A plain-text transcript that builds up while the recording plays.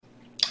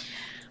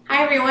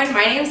Hi everyone,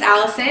 my name is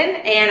Allison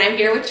and I'm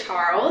here with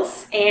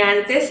Charles,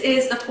 and this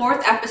is the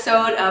fourth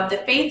episode of the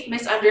Faith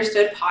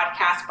Misunderstood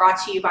podcast brought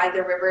to you by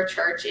the River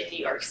Church in New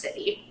York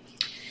City.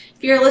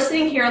 If you're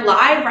listening here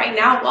live right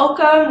now,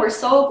 welcome. We're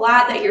so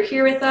glad that you're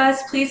here with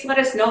us. Please let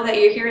us know that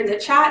you're here in the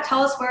chat.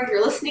 Tell us where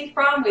you're listening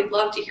from. We'd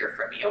love to hear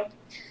from you.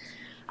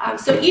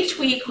 So each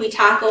week we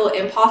tackle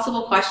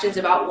impossible questions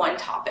about one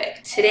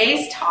topic.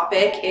 Today's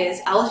topic is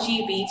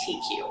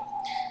LGBTQ.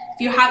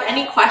 If you have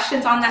any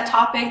questions on that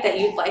topic that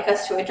you'd like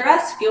us to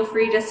address, feel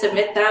free to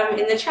submit them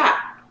in the chat.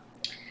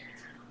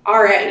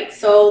 All right,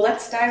 so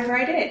let's dive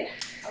right in.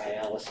 Hi,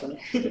 Allison.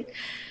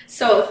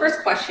 So the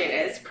first question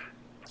is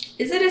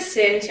it a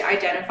sin to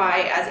identify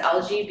as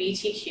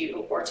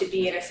LGBTQ or to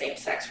be in a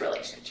same-sex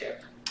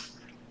relationship?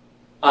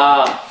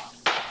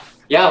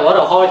 Yeah, what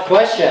a hard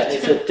question.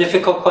 It's a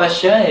difficult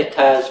question. It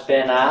has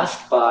been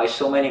asked by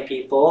so many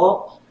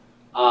people,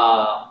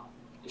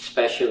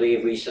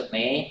 especially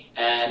recently,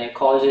 and it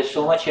causes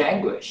so much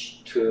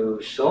anguish to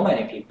so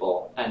many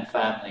people and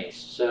families.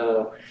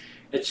 So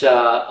it's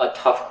a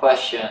tough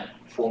question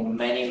for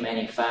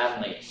many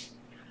families.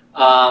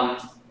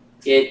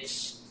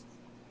 Its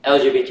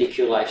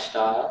LGBTQ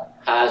lifestyle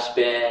has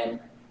been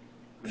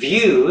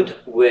viewed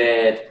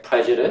with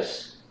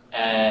prejudice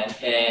and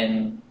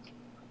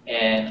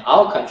in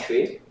our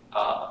country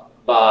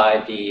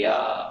by the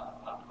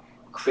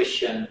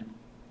Christian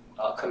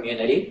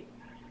community.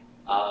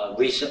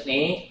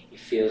 Recently, it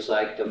feels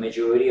like the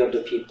majority of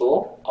the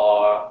people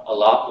are a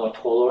lot more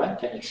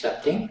tolerant and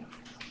accepting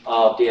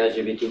of the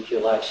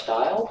LGBTQ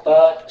lifestyle,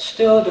 but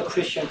still the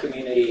Christian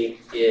community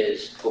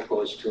is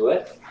opposed to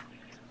it.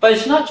 But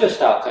it's not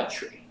just our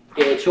country.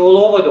 It's all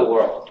over the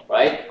world,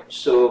 right?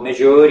 So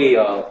majority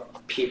of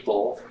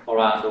people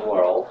around the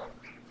world,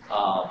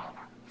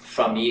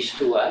 from east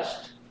to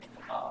west,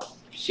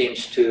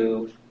 seems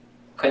to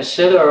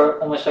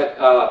consider almost like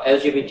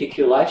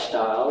LGBTQ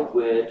lifestyle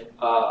with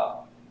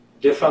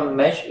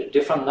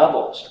different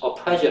levels of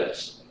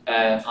prejudice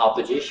and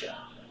opposition.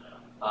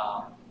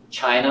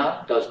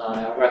 China does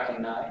not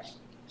recognize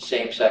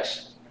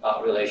same-sex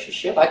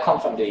relationship. I come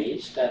from the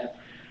East, and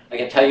I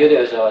can tell you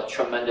there's a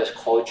tremendous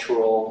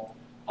cultural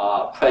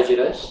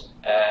prejudice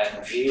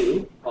and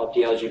view of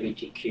the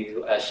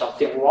LGBTQ as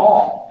something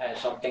wrong and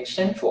something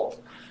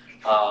sinful,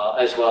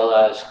 as well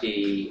as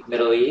the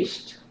Middle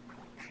East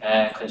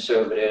and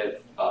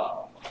conservative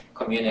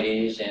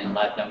communities in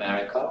Latin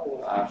America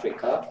or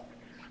Africa.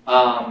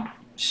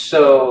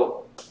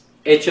 So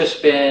it's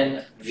just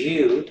been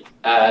viewed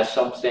as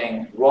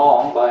something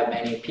wrong by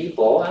many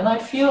people, and I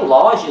feel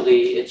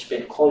largely it's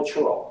been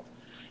cultural.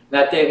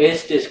 That there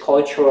is this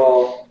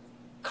cultural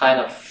kind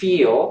of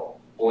feel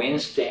or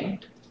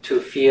instinct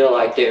to feel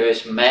like there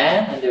is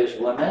man and there's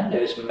women,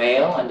 there's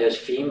male and there's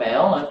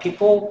female, and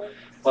people,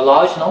 or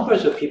large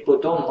numbers of people,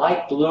 don't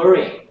like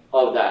blurring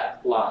of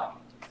that line.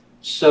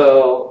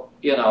 So,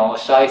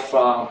 aside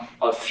from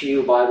a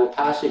few Bible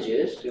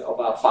passages,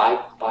 about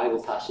 5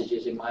 Bible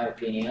passages in my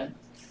opinion,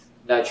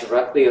 that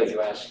directly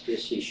address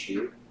this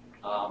issue.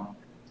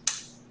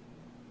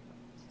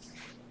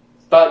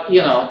 But,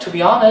 to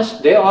be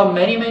honest, there are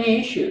many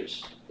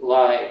issues,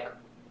 like,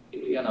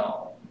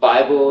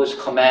 Bible's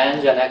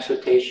commands and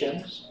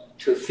exhortations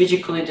to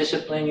physically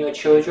discipline your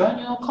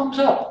children, comes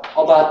up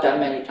about that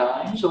many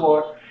times,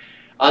 or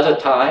other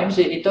times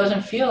it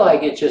doesn't feel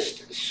like it's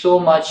just so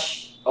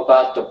much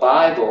about the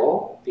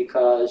Bible,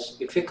 because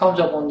if it comes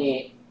up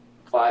only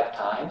 5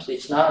 times,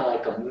 it's not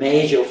like a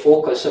major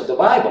focus of the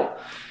Bible.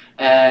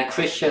 And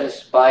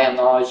Christians, by and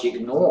large,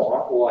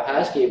 ignore or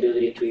has the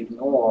ability to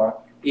ignore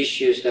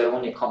issues that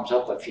only comes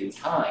up a few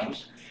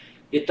times.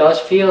 It does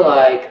feel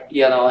like,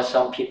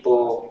 some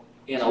people,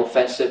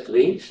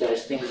 offensively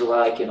says things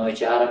like,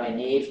 it's Adam and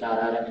Eve, not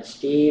Adam and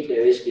Steve.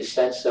 There is this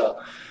sense of,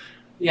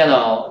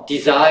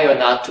 desire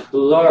not to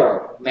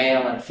blur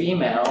male and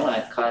female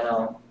and kind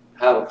of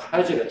have a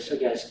prejudice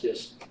against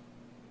this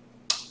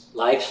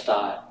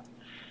lifestyle.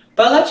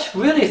 But let's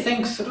really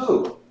think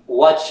through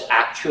what's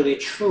actually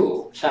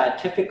true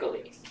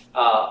scientifically.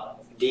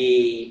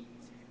 The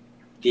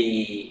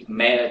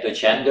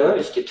gender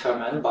is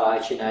determined by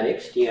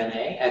genetics,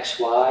 DNA,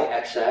 XY,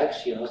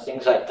 XX,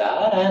 things like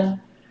that. And,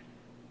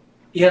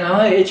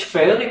 it's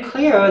fairly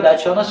clear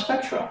that you're on a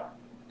spectrum.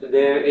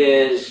 There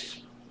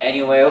is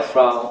anywhere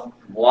from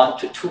 1%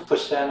 to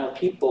 2% of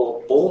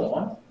people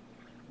born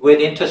with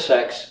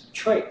intersex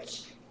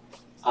traits,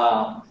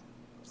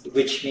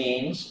 which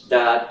means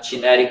that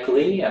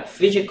genetically and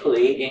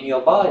physically in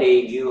your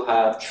body you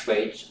have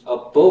traits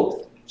of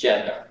both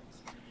gender.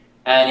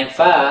 And in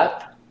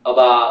fact,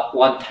 about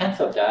 1/10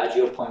 of that,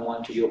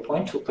 0.1 to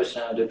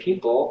 0.2% of the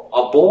people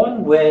are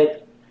born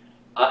with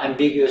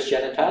ambiguous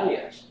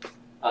genitalia,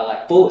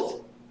 like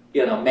both,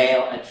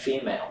 male and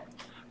female,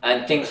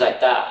 and things like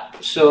that.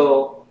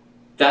 So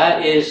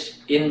that is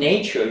in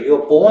nature,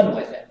 you're born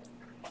with it.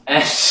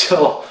 And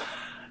so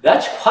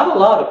that's quite a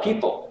lot of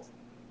people.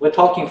 We're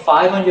talking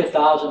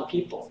 500,000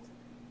 people.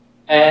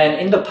 And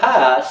in the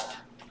past,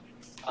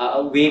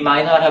 we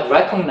might not have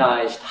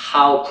recognized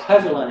how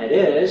prevalent it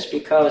is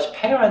because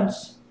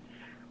parents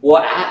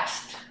were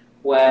asked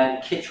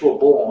when kids were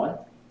born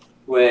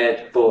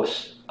with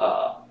both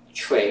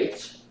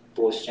traits,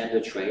 both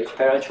gender traits,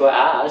 parents were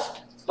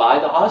asked by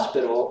the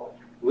hospital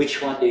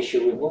which one they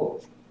should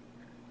remove.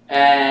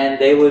 And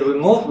they would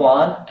remove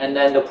one, and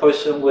then the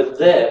person would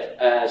live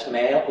as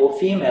male or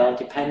female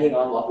depending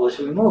on what was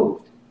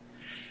removed.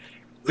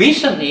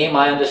 Recently,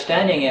 my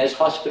understanding is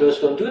hospitals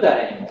don't do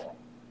that anymore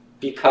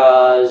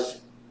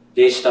because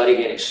they started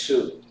getting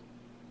sued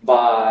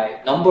by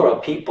a number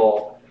of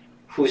people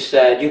who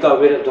said, you got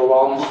rid of the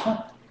wrong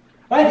one.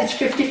 Right, it's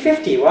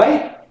 50-50,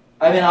 right?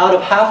 I mean, out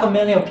of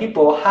 500,000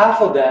 people,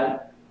 half of them,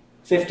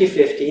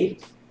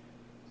 50-50,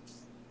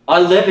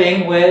 are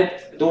living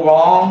with the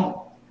wrong,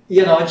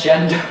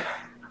 gender,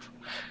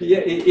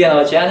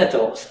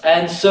 genitals.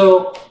 And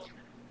so,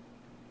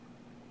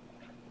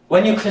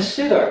 when you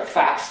consider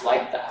facts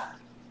like that,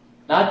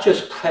 not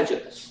just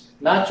prejudice,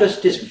 not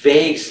just this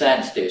vague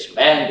sense, there's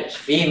man, there's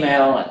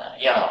female, and,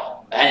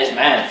 man is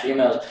man,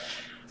 female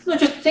is...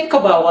 just think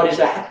about what is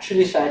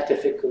actually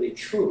scientifically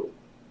true.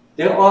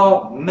 There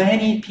are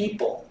many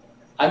people.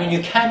 I mean,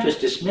 you can't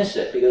just dismiss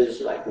it because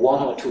it's like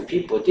one or two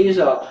people. These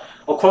are,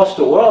 across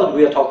the world,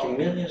 we are talking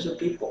millions of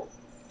people.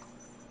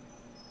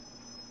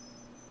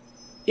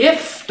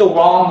 If the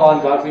wrong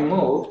one got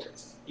removed,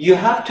 you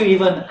have to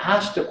even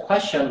ask the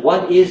question,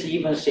 what is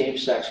even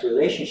same-sex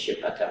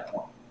relationship at that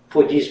point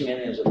for these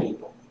millions of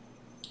people?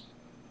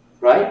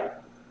 Right?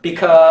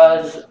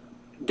 Because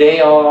they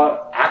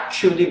are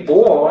actually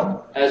born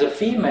as a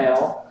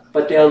female,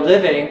 but they are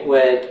living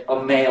with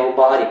a male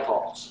body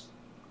parts.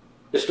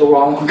 It's the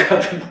wrong one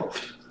got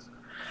removed.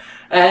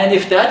 And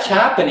if that's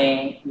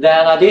happening,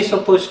 then are they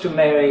supposed to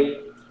marry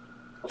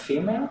a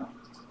female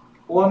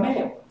or a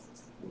male?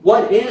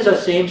 What is a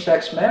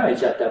same-sex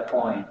marriage at that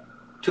point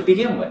to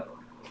begin with?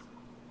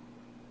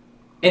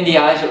 In the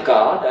eyes of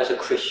God, as a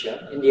Christian,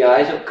 in the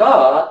eyes of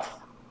God,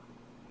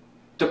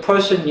 the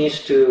person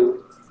needs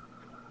to,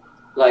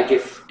 like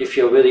if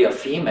you're really a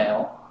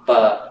female,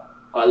 but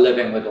are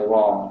living with the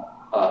wrong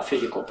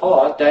physical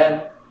part,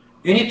 then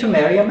you need to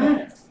marry a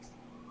man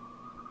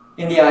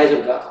in the eyes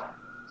of God.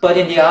 But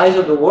in the eyes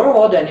of the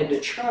world and in the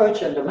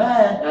church and the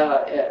man,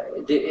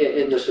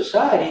 in the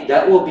society,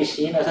 that will be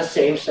seen as a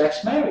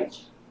same-sex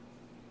marriage.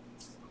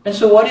 And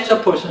so what is a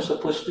person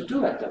supposed to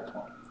do at that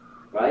point,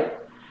 right?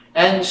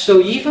 And so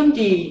even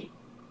the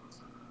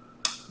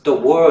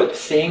word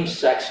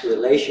same-sex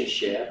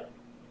relationship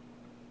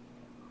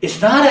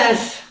is not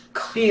as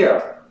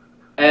clear,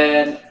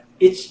 and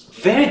it's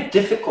very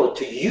difficult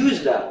to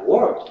use that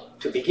word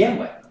to begin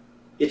with.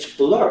 It's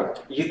blurred.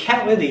 You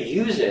can't really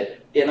use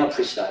it in a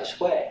precise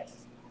way.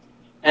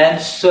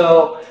 And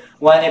so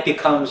when it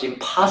becomes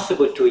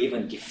impossible to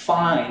even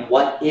define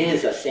what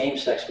is a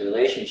same-sex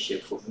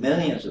relationship for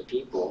millions of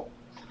people,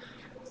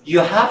 you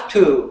have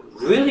to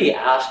really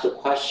ask the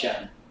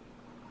question,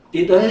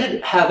 does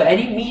it have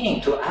any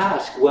meaning to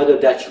ask whether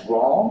that's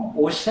wrong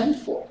or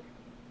sinful?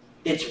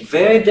 It's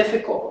very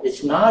difficult.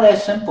 It's not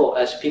as simple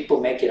as people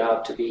make it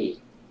out to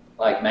be.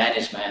 Like man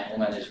is man,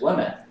 woman is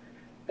woman.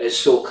 It's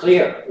so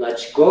clear.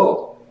 Let's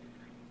go.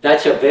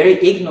 That's a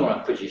very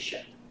ignorant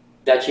position.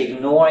 That's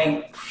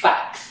ignoring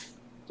facts.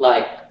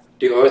 Like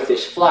the earth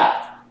is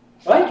flat.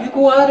 Right? You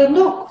go out and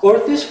look.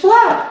 Earth is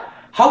flat.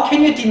 How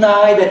can you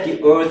deny that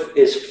the earth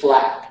is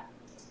flat?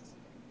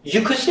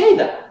 You could say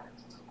that.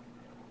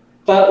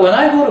 But when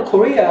I go to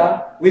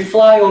Korea, we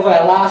fly over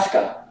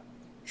Alaska.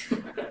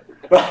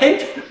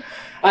 Right?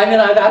 I mean,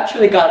 I've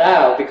actually got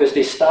out because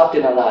they stopped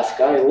in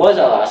Alaska. It was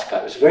Alaska.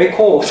 It was very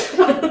cold.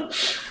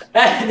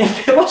 And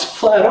if it was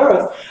flat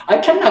earth, I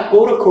cannot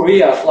go to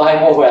Korea flying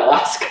over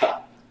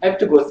Alaska. I have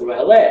to go through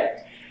LA.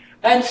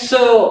 And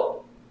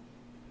so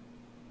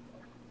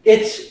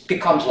it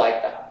becomes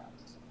like that,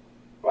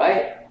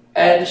 right?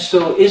 And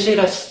so is it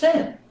a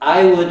sin?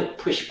 I would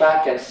push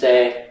back and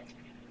say,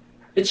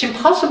 it's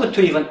impossible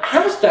to even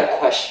ask that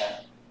question.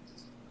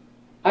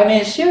 I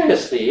mean,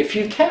 seriously, if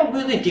you can't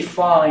really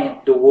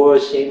define the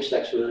word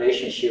same-sex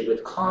relationship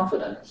with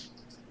confidence,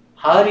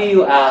 how do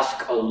you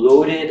ask a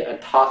loaded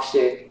and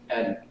toxic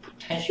and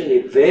potentially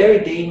very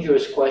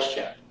dangerous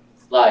question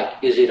like,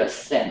 is it a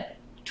sin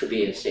to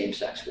be in a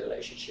same-sex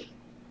relationship?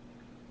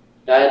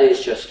 That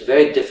is just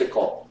very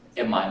difficult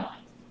in my mind.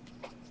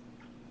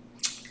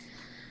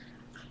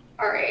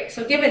 All right,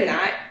 so given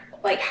that,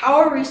 like, how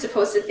are we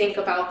supposed to think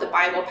about the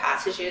Bible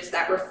passages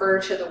that refer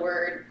to the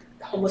word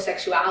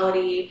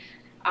homosexuality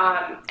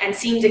and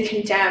seem to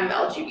condemn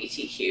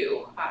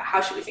LGBTQ? How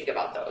should we think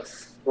about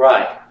those?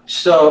 Right.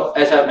 So,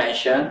 as I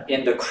mentioned,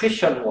 in the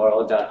Christian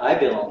world that I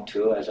belong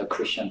to as a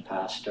Christian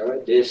pastor,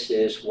 this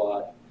is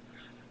what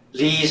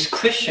leads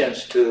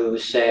Christians to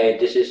say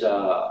this is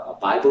a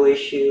Bible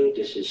issue,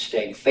 this is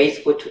staying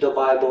faithful to the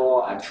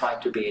Bible, I'm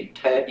trying to be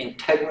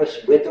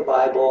integrous with the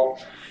Bible,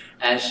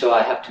 and so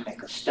I have to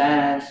make a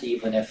stance,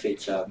 even if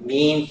it's a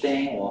mean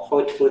thing or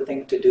hurtful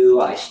thing to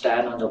do, I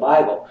stand on the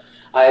Bible.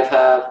 I've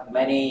had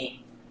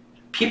many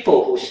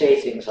people who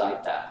say things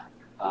like that.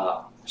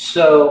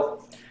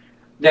 So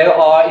There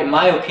are, in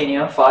my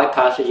opinion, 5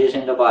 passages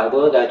in the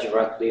Bible that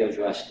directly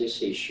address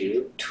this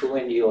issue. 2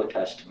 in the Old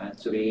Testament,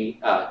 2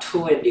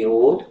 in the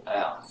Old,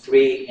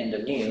 3 in the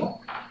New.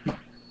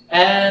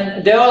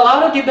 And there are a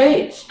lot of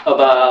debates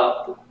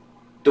about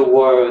the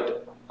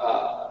word,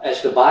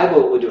 as the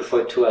Bible would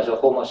refer to as a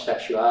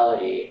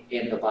homosexuality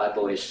in the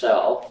Bible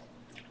itself.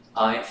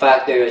 In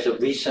fact, there is a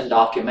recent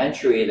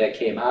documentary that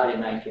came out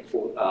in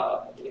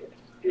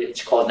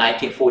it's called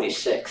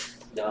 1946,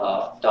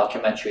 the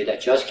documentary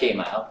that just came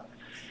out.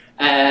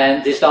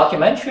 And this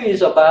documentary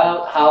is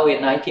about how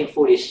in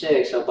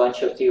 1946 a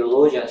bunch of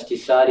theologians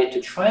decided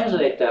to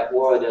translate that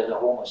word as a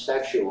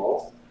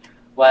homosexual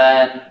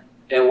when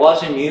it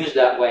wasn't used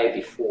that way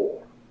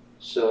before.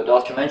 So the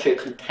documentary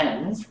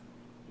contends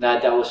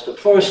that that was the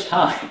first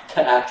time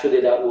that actually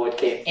that word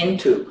came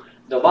into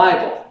the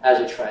Bible as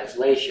a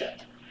translation.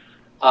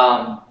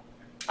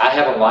 I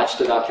haven't watched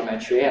the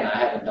documentary and I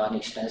haven't done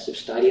extensive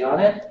study on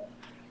it.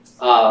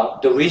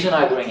 The reason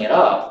I bring it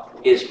up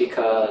is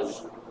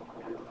because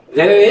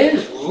there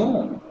is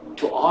room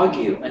to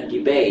argue and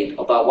debate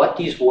about what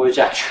these words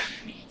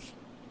actually mean.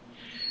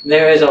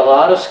 There is a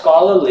lot of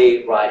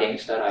scholarly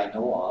writings that I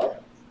know of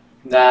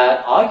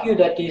that argue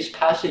that these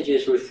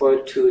passages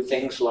refer to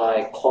things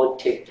like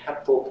cultic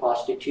temple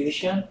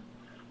prostitution,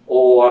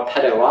 or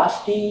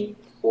pederasty,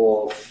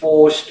 or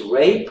forced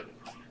rape,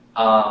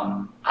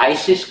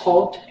 ISIS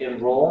cult in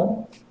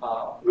Rome,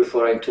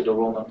 referring to the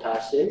Roman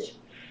passage.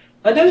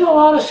 And there's a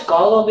lot of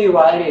scholarly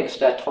writings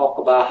that talk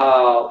about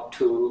how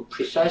to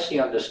precisely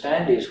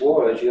understand these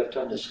words, you have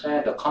to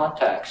understand the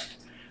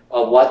context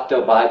of what the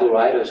Bible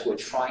writers were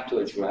trying to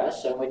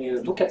address. And when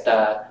you look at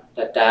that,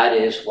 that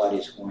is what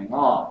is going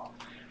on.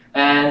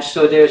 And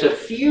so there's a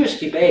fierce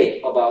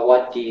debate about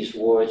what these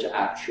words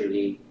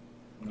actually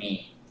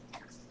mean.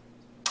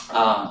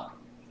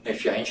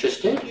 If you're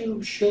interested,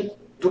 you should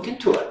look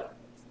into it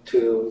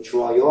to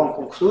draw your own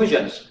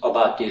conclusions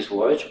about these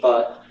words.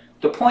 But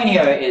the point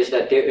here is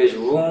that there is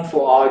room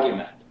for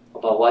argument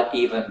about what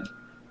even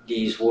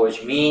these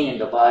words mean in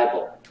the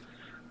Bible.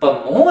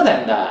 But more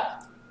than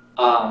that,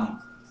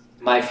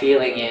 my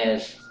feeling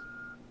is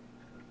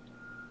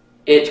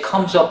it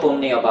comes up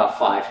only about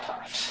 5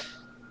 times.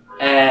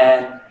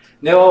 And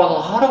there are a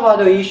lot of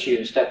other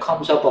issues that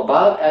comes up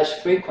about as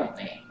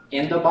frequently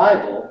in the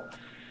Bible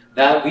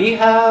that we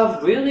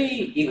have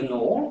really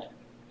ignored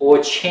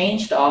or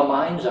changed our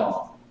minds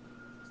on.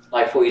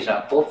 Like, for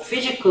example,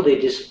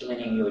 physically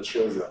disciplining your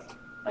children,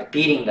 like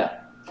beating them,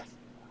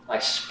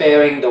 like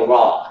sparing the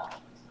rod.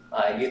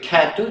 You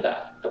can't do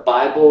that. The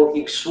Bible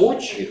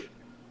exhorts you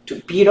to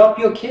beat up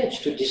your kids,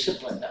 to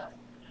discipline them.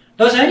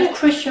 Does any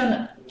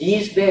Christian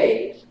these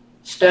days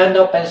stand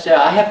up and say,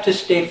 I have to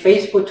stay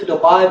faithful to the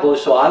Bible,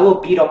 so I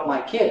will beat up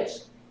my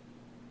kids?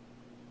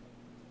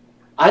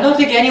 I don't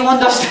think anyone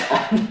does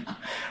that.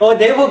 Or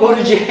they will go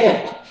to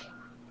jail,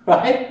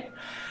 right?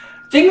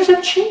 Things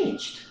have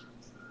changed.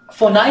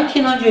 For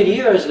 1900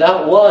 years,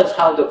 that was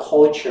how the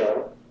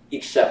culture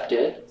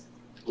accepted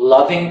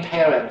loving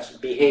parents'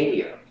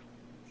 behavior.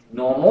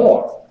 No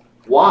more.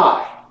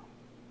 Why?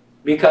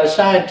 Because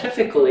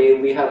scientifically,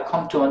 we have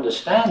come to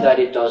understand that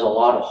it does a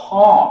lot of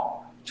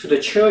harm to the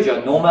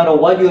children, no matter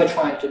what you are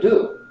trying to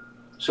do.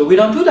 So we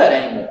don't do that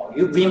anymore.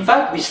 In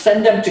fact, we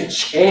send them to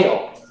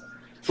jail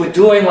for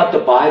doing what the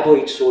Bible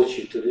exhorts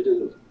you to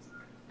do.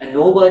 And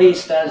nobody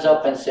stands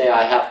up and say,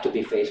 I have to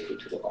be faithful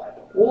to the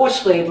Bible. Or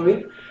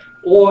slavery,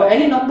 or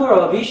any number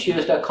of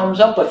issues that comes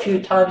up a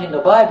few times in the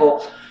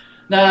Bible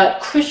that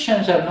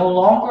Christians have no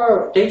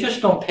longer, they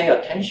just don't pay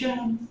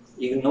attention,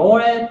 ignore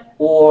it,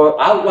 or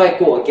outright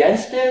go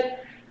against it,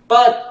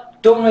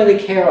 but don't really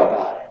care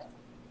about it.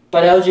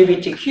 But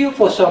LGBTQ,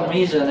 for some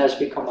reason, has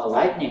become a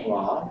lightning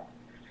rod,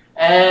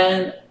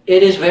 and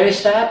it is very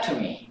sad to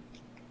me,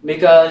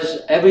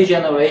 because every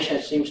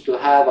generation seems to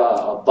have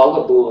a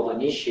bugaboo of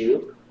an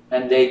issue,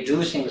 and they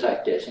do things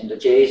like this. In the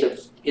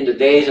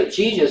days of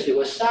Jesus, it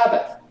was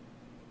Sabbath.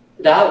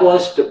 That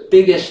was the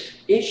biggest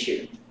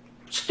issue.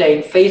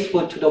 Staying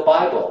faithful to the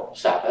Bible.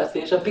 Sabbath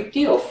is a big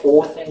deal,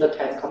 4th in the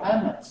 10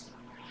 Commandments.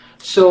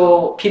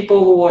 So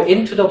people who were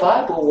into the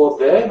Bible were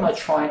very much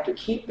trying to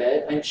keep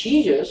it, and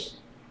Jesus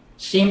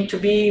seemed to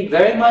be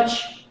very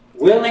much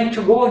willing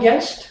to go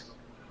against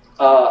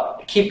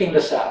keeping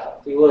the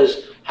Sabbath. He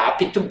was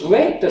happy to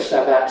break the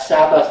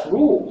Sabbath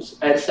rules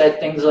and said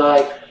things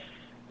like,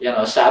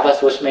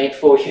 Sabbath was made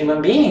for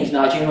human beings,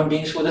 not human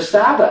beings for the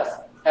Sabbath.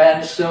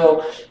 And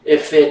so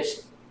if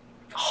it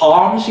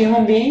harms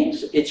human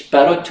beings, it's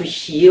better to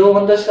heal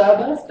on the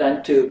Sabbath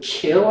than to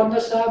kill on the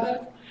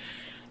Sabbath.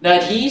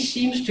 That he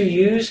seems to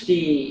use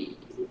the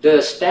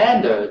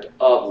standard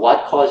of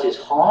what causes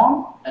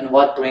harm and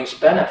what brings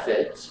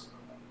benefits,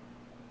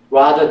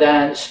 rather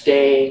than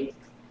staying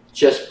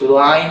just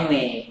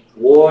blindly,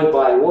 word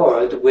by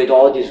word, with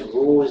all these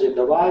rules in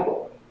the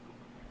Bible.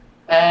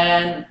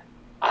 And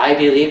I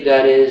believe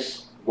that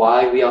is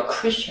why we are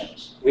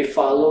Christians. We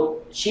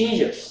follow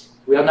Jesus.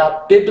 We are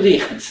not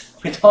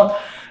Biblians. We don't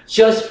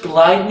just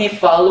blindly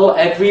follow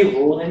every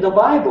rule in the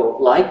Bible,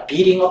 like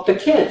beating up the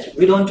kids.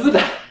 We don't do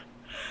that.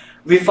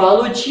 We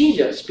follow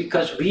Jesus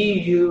because we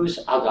use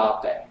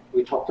agape.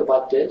 We talked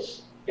about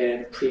this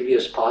in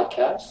previous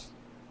podcasts.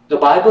 The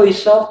Bible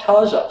itself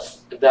tells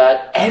us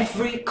that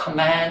every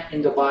command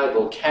in the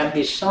Bible can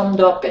be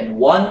summed up in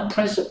one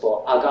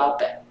principle,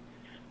 agape.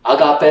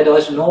 Agape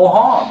does no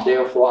harm,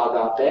 therefore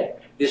agape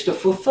is the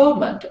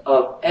fulfillment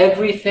of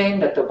everything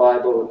that the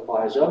Bible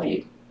requires of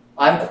you.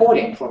 I'm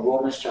quoting from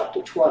Romans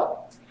chapter 12.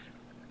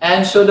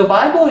 And so the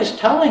Bible is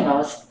telling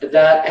us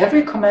that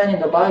every command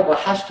in the Bible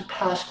has to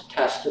pass the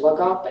test of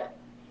agape,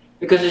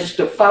 because it's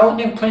the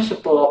founding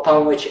principle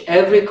upon which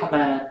every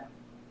command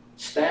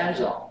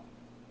stands on.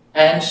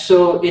 And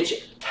so it's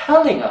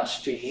telling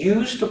us to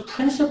use the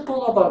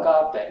principle of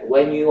agape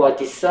when you are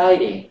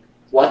deciding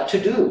what to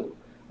do,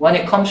 when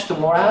it comes to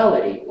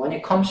morality, when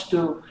it comes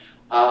to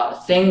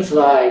things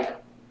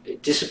like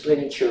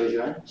disciplining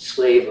children,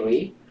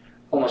 slavery,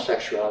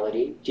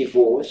 homosexuality,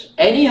 divorce,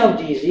 any of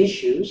these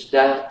issues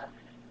that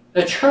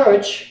the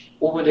church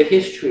over the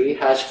history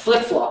has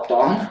flip-flopped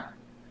on.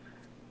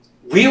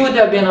 We would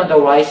have been on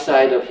the right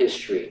side of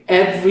history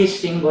every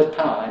single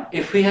time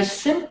if we had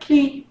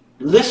simply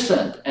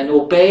listened and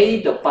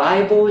obeyed the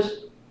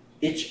Bible's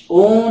its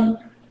own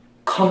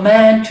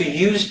command to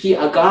use the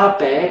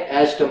agape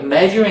as the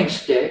measuring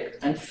stick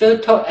and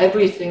filter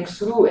everything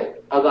through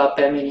it.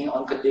 Agape meaning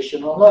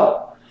unconditional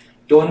love.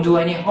 Don't do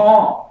any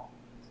harm.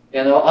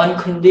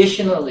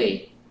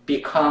 Unconditionally be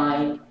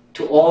kind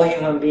to all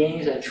human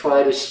beings and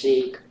try to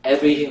seek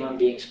every human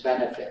being's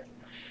benefit.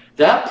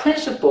 That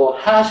principle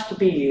has to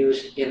be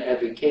used in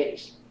every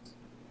case.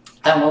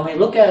 And when we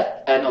look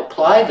at and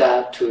apply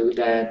that to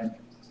then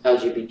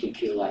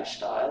LGBTQ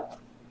lifestyle,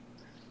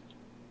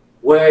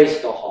 where is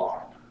the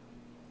harm?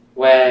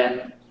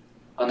 When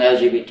an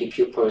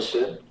LGBTQ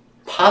person,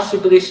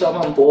 possibly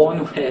someone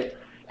born with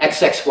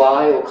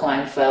XXY or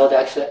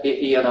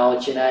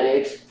Klinefelter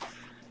genetics,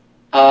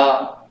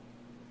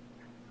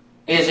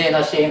 is in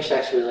a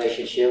same-sex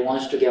relationship,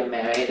 wants to get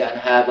married and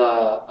have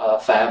a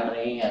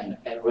family and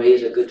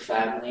raise a good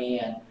family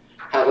and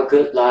have a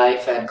good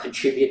life and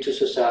contribute to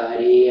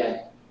society.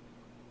 And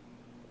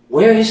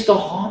where is the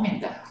harm in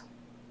that?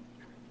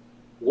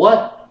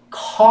 What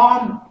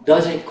harm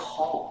does it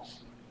cause?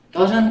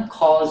 Doesn't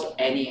cause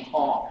any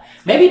harm.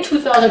 Maybe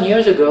 2,000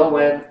 years ago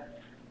when,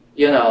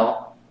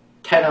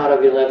 10 out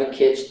of 11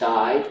 kids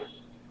died,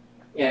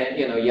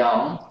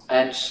 young,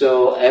 and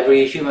so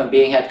every human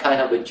being had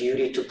kind of a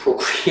duty to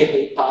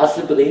procreate,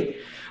 possibly.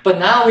 But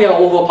now we are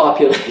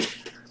overpopulated,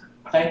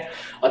 right?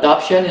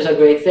 Adoption is a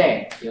great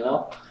thing,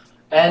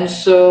 and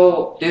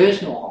so there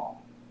is no harm.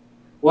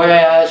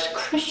 Whereas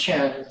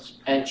Christians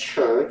and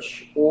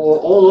church, or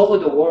all over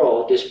the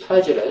world, this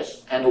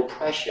prejudice and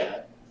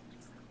oppression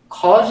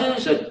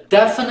causes a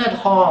definite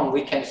harm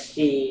we can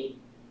see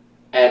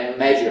and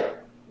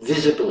measure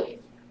visibly.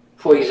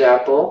 For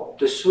example,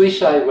 the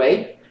suicide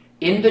rate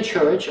in the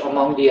church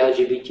among the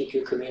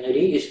LGBTQ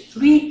community is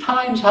 3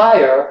 times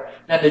higher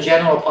than the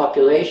general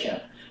population.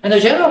 And the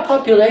general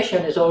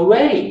population is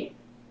already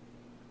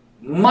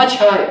much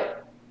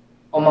higher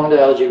among the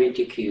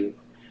LGBTQ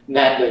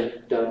than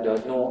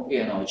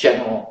the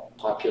general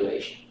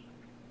population.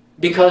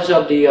 Because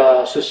of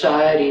the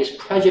society's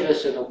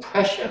prejudice and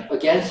oppression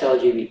against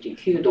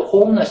LGBTQ, the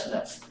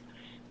homelessness,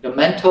 the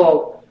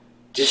mental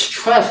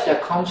distress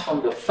that comes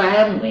from the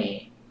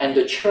family and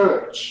the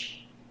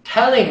church,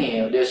 telling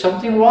you there's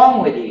something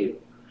wrong with you,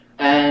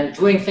 and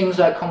doing things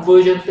like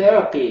conversion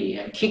therapy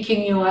and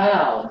kicking you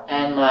out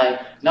and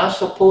not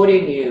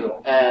supporting you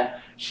and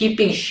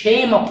heaping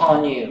shame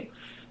upon you.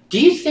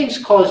 These things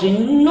cause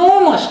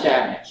enormous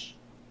damage.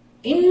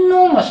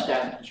 Enormous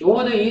damage.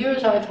 Over the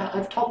years,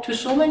 I've talked to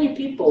so many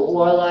people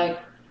who are like,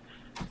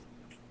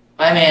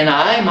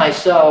 I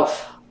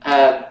myself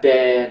have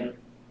been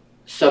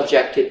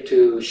subjected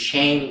to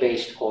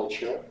shame-based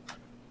culture,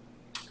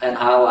 and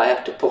how I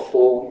have to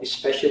perform,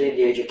 especially in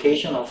the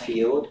educational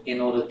field, in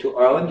order to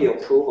earn the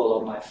approval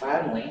of my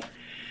family.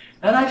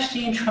 And I've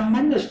seen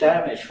tremendous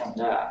damage from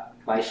that,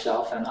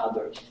 myself and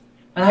others.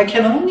 And I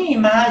can only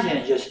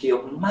imagine just the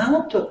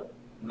amount of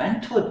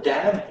mental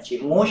damage,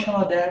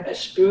 emotional damage,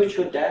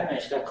 spiritual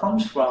damage that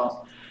comes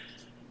from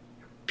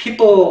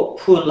people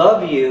who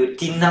love you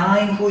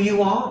denying who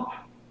you are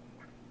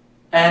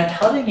and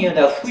telling you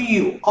that who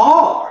you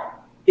are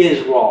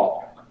is wrong.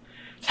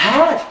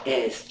 That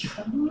is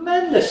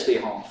tremendously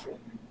harmful.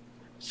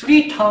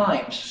 3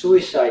 times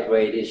suicide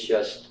rate is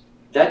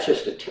that's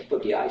just the tip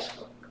of the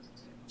iceberg.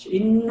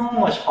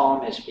 Enormous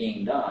harm is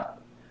being done.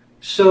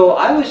 So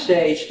I would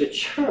say it's the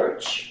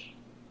church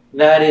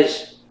that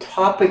is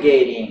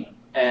propagating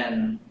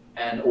and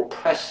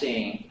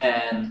oppressing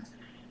and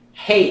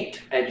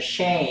hate and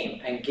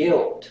shame and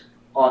guilt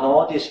on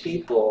all these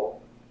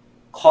people,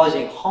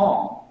 causing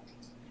harm.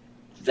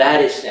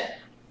 That is sin.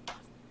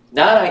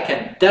 That I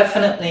can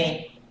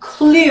definitely,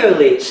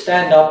 clearly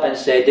stand up and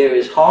say there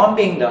is harm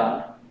being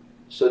done,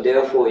 so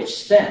therefore it's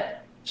sin.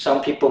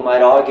 Some people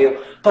might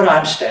argue, but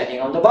I'm standing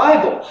on the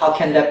Bible. How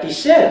can that be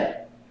sin?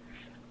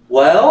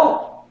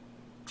 Well,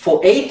 for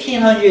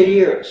 1800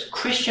 years,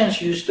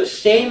 Christians used the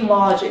same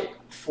logic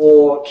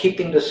for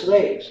keeping the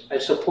slaves and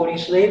supporting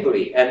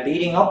slavery and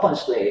beating up on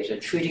slaves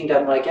and treating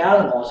them like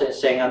animals and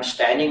saying, I'm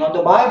standing on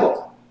the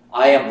Bible.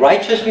 I am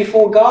righteous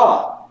before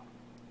God.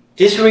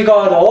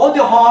 Disregard all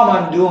the harm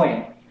I'm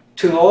doing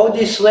to all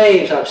these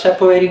slaves. I'm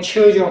separating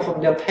children from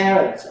their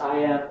parents. I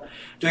am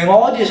doing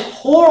all these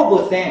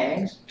horrible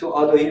things to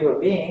other human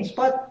beings.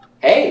 But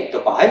hey, the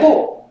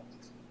Bible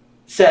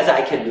says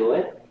I can do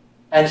it.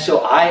 And so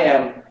I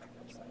am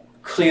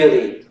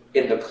clearly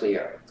in the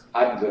clear.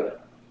 I'm good.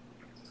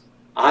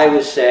 I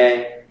would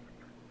say,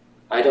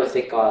 I don't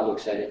think God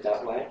looks at it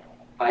that way.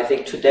 I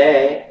think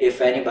today,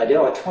 if anybody,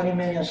 there are 20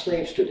 million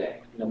slaves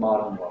today in the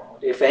modern world.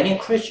 If any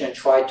Christian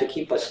tried to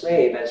keep a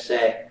slave and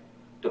say,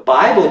 the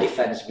Bible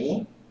defends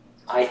me,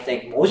 I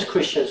think most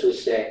Christians would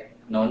say,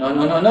 no, no,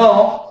 no, no,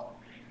 no.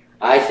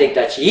 I think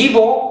that's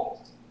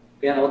evil.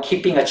 You know,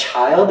 keeping a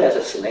child as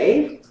a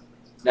slave,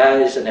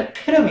 that is an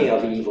epitome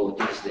of evil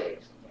these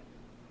days.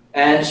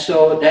 And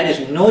so that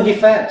is no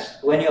defense.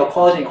 When you're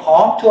causing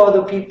harm to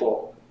other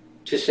people,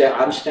 to say,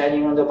 I'm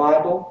standing on the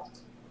Bible,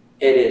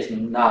 it is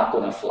not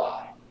going to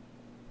fly.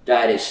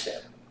 That is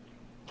sin.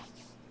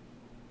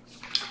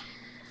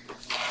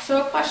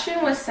 So a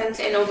question was sent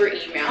in over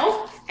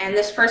email, and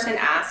this person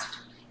asked,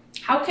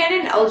 how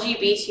can an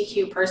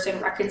LGBTQ person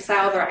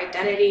reconcile their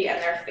identity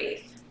and their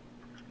faith?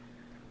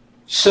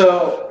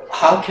 So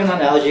how can an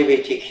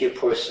LGBTQ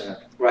person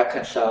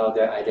reconcile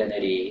their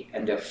identity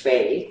and their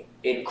faith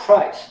in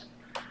Christ?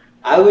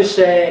 I would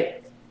say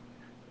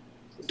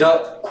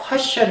the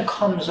question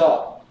comes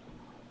up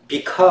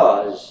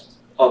because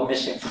of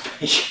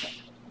misinformation.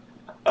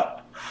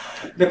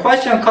 The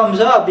question comes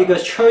up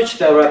because church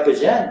that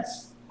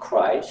represents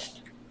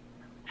Christ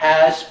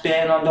has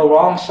been on the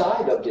wrong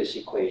side of this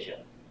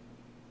equation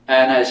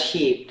and has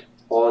heaped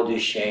all the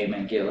shame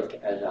and guilt,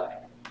 as I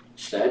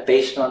said,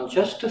 based on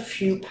just a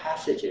few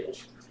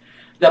passages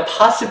that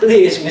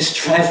possibly is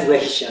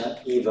mistranslation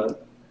even,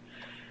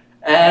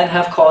 and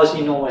have caused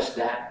enormous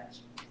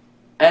damage.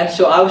 And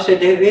so I would say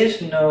there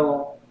is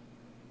no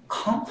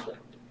conflict.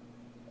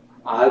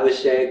 I would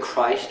say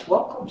Christ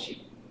welcomes you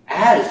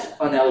as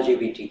an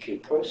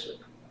LGBTQ person.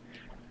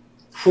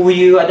 Who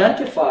you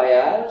identify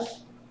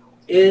as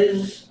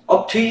is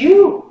up to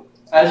you,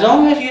 as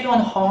long as you don't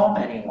harm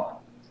anyone.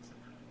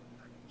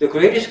 The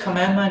greatest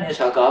commandment is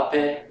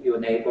agape your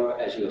neighbor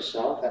as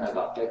yourself and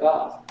agape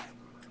God.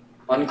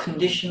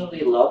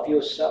 Unconditionally love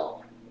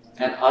yourself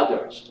and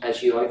others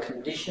as you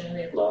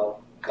unconditionally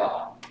love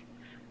God.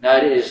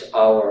 That is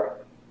our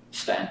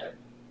standard.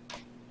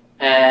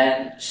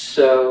 And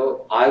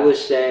so I would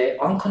say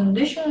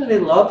unconditionally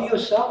love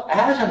yourself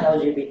as an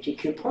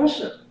LGBTQ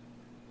person.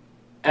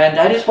 And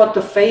that is what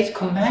the faith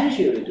commands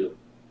you to do.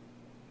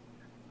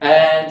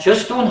 And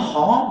just don't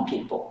harm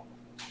people.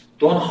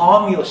 Don't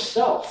harm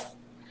yourself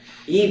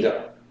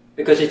either,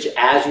 because it's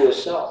as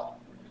yourself.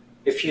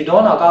 If you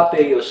don't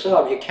agape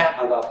yourself, you can't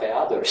agape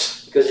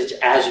others, because it's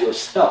as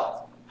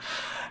yourself.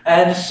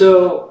 And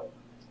so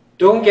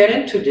don't get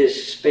into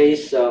this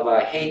space of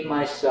I hate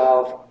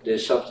myself,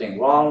 there's something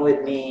wrong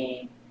with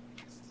me,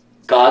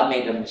 God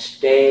made a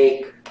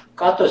mistake.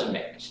 God doesn't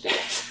make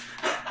mistakes.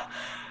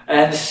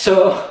 And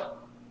so,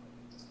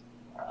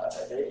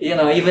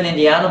 even in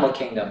the animal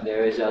kingdom,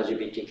 there is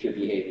LGBTQ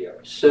behavior.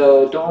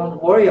 So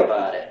don't worry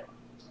about it.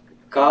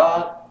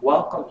 God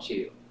welcomes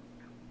you.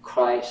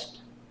 Christ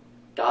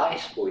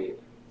dies for you.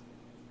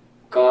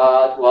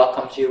 God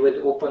welcomes you with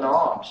open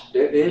arms.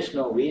 There is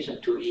no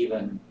reason to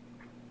even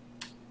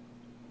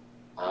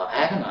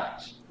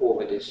agonize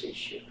over this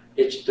issue.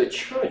 It's the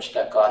church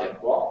that got it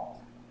wrong.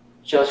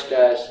 Just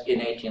as in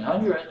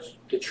 1800s,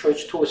 the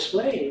church told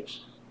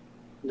slaves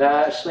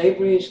that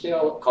slavery is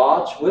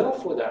God's will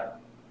for them.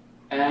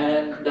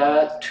 And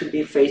that to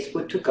be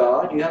faithful to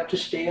God, you have to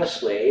stay a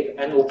slave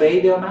and obey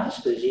their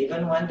masters,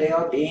 even when they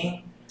are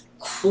being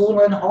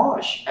cruel and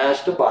harsh,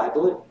 as the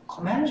Bible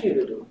commands you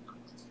to do.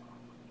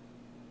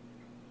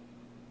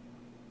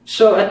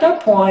 So at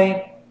that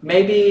point,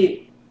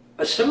 maybe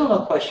a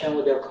similar question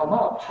would have come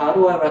up. How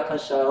do I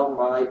reconcile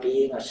my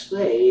being a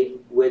slave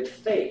with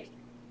faith?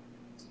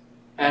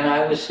 And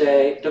I would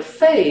say the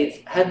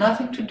faith had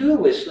nothing to do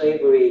with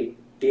slavery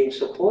being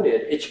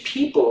supported. It's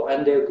people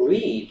and their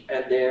greed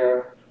and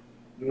their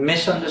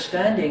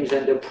misunderstandings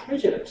and their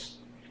prejudice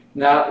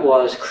that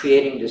was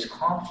creating this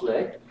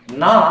conflict,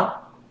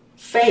 not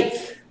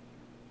faith.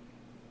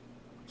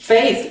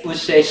 Faith would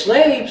say,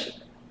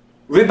 slaves,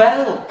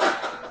 rebel.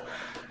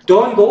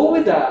 Don't go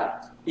with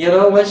that.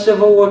 When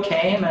Civil War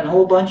came and a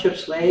whole bunch of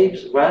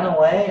slaves ran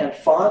away and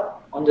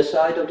fought on the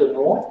side of the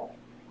North,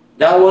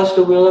 that was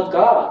the will of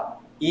God.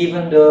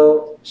 Even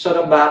though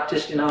Southern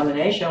Baptist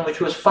denomination, which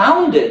was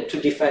founded to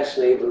defend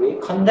slavery,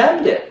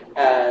 condemned it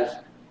as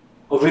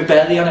a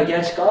rebellion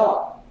against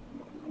God.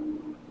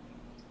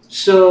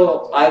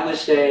 So I would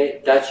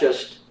say that's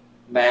just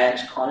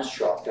man's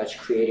construct that's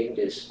creating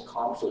this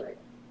conflict.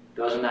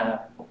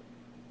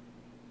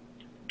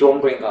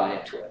 Don't bring God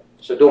into it.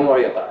 So don't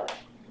worry about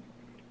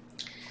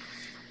it.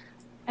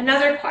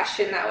 Another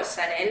question that was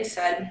sent in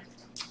said,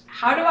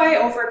 How do I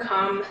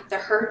overcome the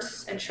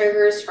hurts and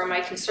triggers from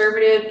my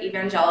conservative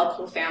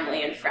evangelical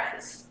family and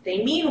friends?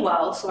 They mean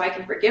well, so I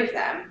can forgive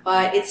them,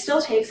 but it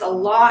still takes a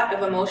lot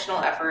of emotional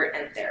effort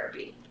and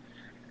therapy.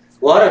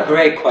 What a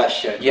great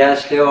question.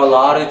 Yes, there are a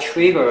lot of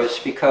triggers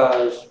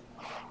because,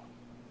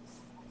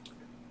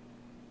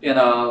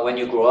 when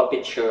you grow up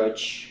in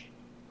church,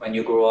 when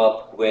you grow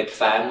up with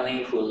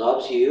family who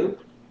loves you,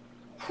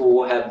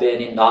 who have been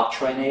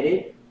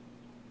indoctrinated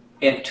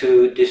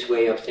into this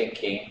way of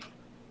thinking,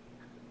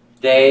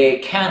 they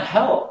can't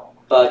help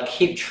but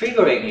keep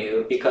triggering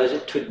you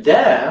because to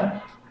them,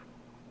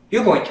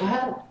 you're going to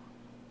hell.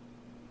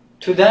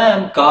 To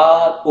them,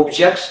 God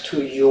objects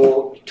to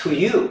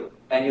you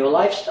and your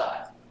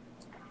lifestyle.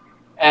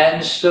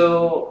 And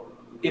so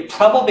it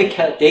probably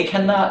they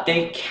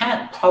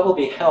can't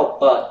probably help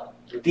but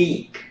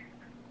leak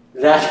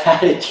that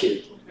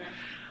attitude.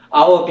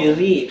 Our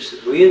beliefs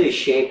really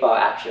shape our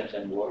actions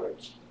and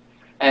words.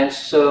 And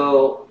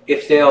so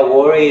if they are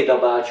worried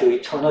about your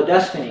eternal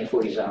destiny,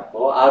 for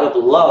example, out of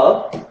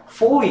love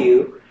for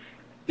you,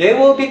 they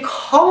will be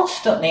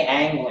constantly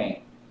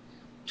angling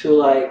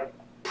to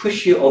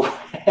push you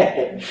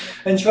away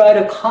and try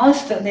to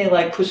constantly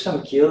put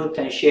some guilt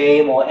and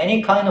shame or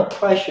any kind of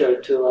pressure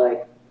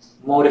to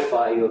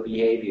modify your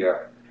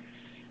behavior.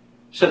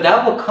 So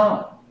that will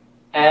come.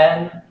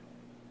 And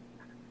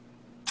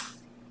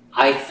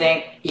I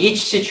think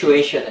each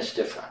situation is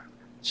different.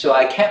 So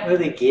I can't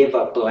really give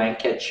a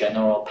blanket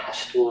general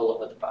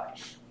pastoral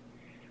advice.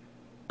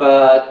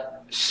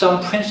 But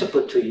some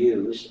principle to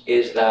use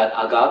is that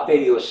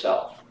agape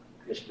yourself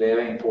is a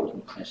very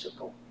important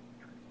principle.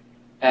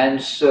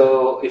 And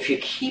so if you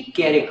keep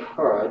getting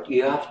hurt,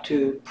 you have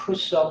to put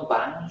some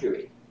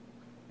boundary.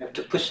 You have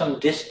to put some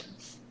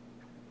distance.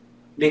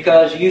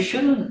 Because you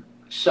shouldn't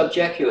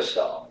subject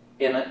yourself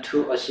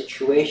into a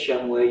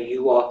situation where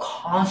you are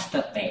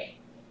constantly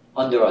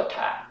under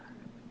attack.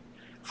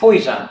 For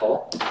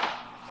example,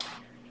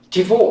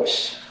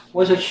 divorce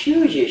was a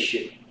huge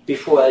issue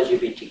before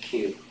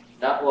LGBTQ.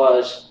 That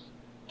was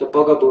the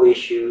bugaboo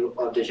issue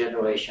of the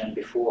generation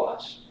before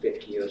us,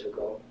 50 years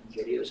ago,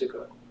 30 years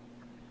ago.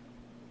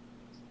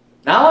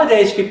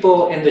 Nowadays,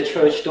 people in the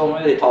church don't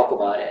really talk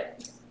about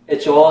it.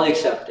 It's all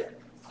accepted.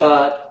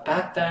 But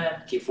back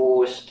then,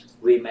 divorced,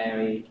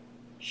 remarried,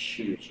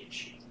 huge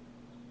issue.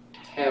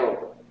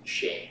 Terrible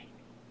shame.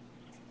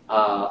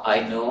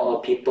 I know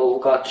of people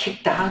who got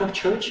kicked out of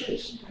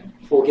churches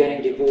for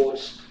getting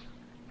divorced.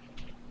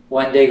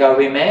 When they got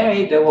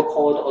remarried, they were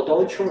called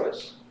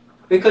adulterers.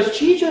 Because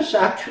Jesus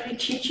actually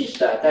teaches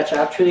that. It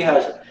actually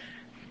has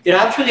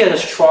a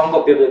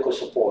stronger biblical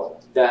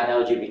support than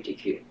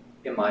LGBTQ,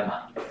 in my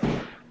mind.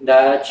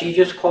 That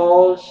Jesus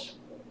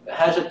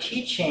has a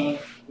teaching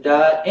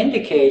that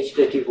indicates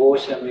that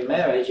divorce and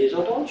remarriage is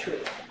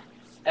adultery.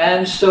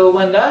 And so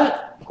when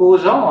that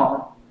goes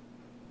on,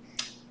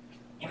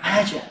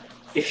 imagine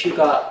if you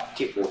got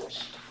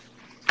divorced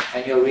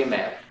and you're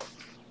remarried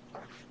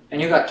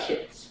and you got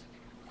kids.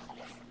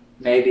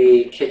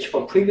 Maybe kids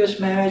from previous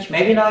marriage,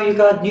 maybe now you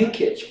got new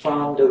kids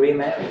from the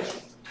remarriage.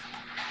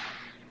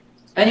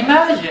 And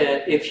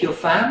imagine if your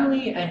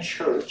family and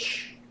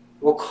church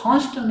were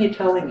constantly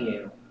telling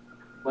you,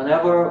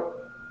 whenever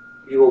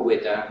you were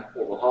with them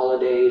over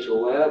holidays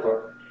or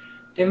wherever,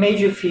 they made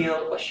you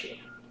feel ashamed.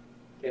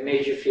 They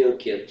made you feel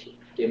guilty.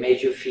 They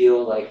made you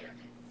feel like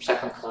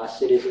second-class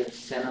citizens,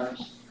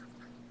 sinners.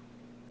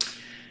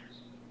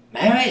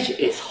 Marriage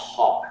is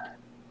hard,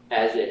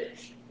 as it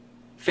is.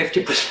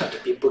 50%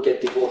 of people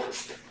get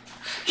divorced,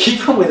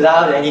 even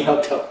without any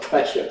of the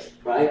pressures,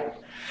 right?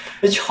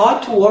 It's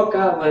hard to work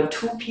out when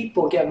two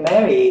people get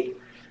married.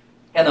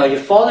 You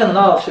fall in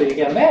love, so you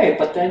get married,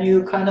 but then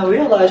you kind of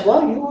realize,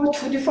 well, you are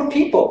two different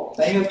people,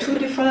 and you have two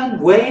different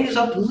ways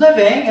of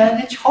living,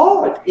 and it's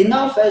hard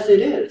enough as it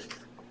is.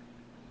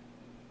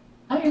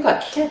 Now you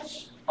got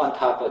kids on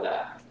top of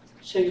that.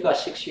 So you got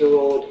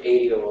 6-year-old,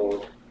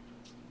 8-year-old.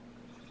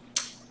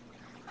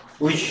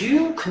 Would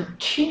you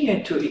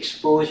continue to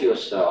expose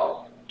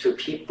yourself to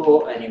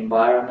people and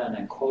environment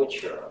and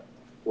culture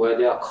where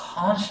they are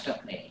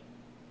constantly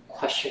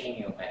questioning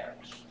your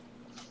marriage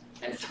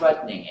and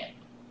threatening it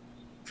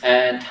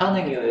and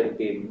telling you it would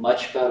be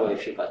much better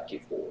if you got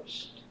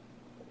divorced?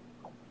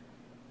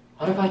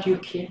 What about your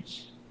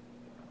kids?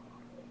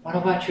 What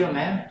about your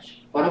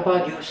marriage? What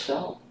about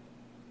yourself?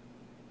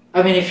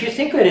 I mean, if you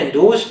think of it in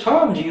those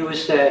terms, you would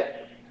say,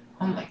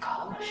 oh my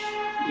gosh,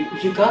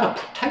 you gotta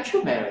protect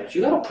your marriage.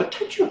 You gotta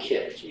protect your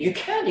kids. You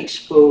can't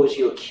expose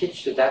your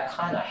kids to that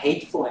kind of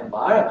hateful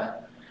environment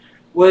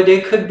where they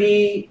could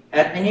be,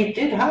 and it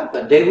did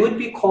happen, they would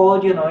be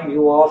called,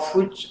 you are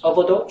fruits of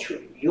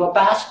adultery. You are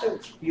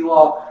bastards. You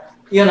are,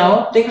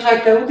 things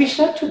like that would be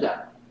said to them.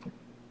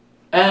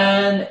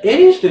 And it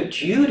is the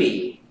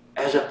duty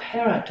as a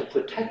parent to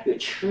protect your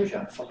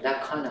children from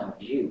that kind of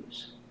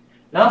abuse.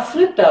 Now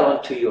flip that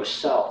onto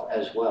yourself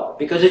as well,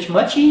 because it's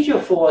much easier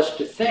for us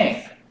to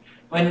think,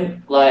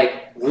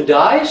 would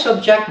I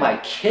subject my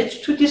kids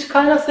to this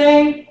kind of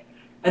thing?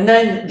 And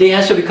then the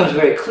answer becomes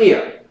very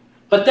clear.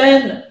 But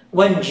then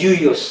when you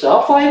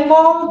yourself are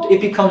involved,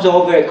 it becomes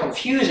all very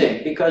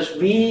confusing because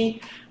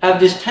we have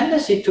this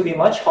tendency to be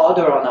much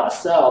harder on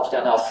ourselves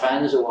than our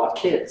friends or our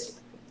kids.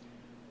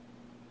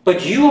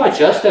 But you are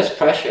just as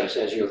precious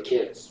as your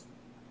kids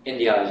in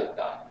the eyes of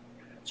God.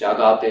 So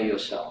agape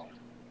yourself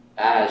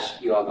as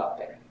you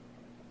agape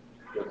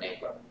your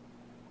neighbor.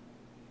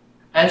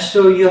 And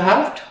so you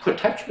have to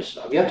protect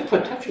yourself. You have to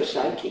protect your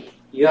psyche.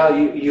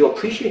 You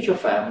appreciate your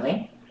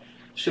family,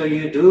 so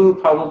you do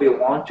probably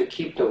want to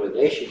keep the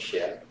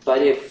relationship.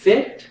 But if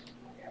it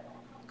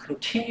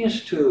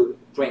continues to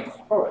bring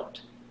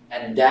hurt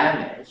and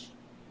damage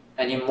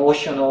and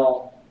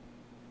emotional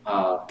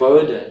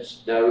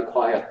burdens that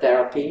require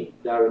therapy,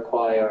 that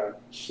require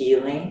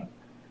healing,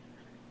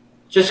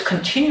 just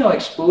continual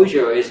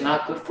exposure is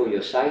not good for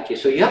your psyche.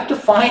 So you have to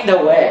find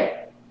a way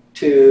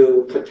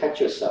to protect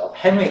yourself.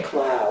 Henry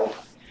Cloud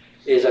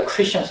is a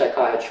Christian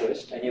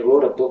psychiatrist, and he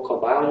wrote a book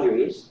called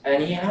Boundaries,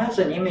 and he has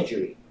an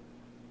imagery.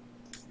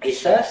 He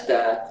says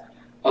that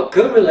a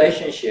good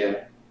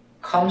relationship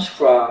comes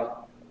from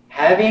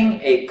having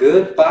a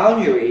good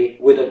boundary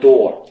with a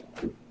door.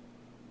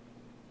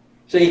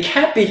 So it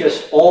can't be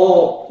just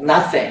all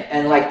nothing,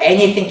 and like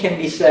anything can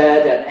be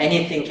said and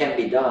anything can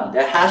be done.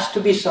 There has to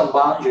be some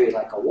boundary,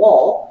 like a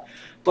wall,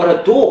 but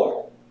a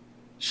door.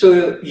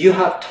 So you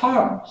have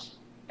terms,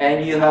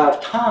 and you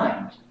have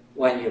times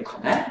when you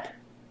connect,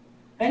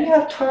 and you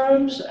have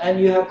terms and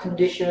you have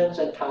conditions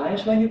and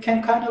times when you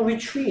can kind of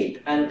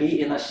retreat and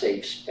be in a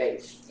safe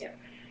space. Yeah.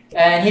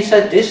 And he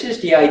said this is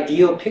the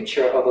ideal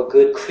picture of a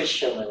good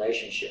Christian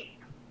relationship.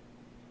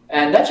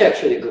 And that's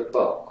actually a good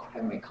book,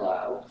 Henry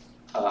Cloud,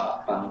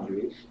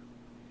 Boundaries.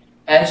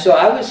 And so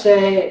I would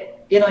say,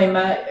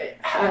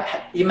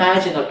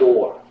 imagine a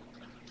door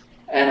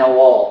and a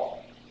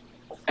wall,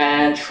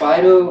 and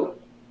try to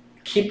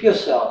keep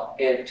yourself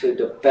into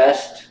the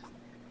best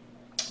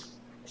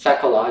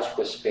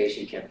psychological space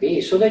you can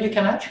be so that you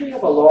can actually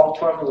have a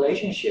long-term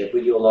relationship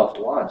with your loved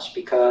ones.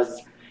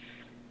 Because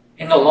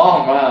in the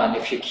long run,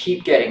 if you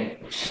keep getting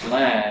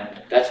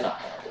slammed, that's not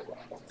going to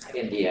work.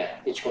 In the end,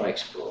 it's going to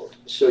explode.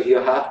 So you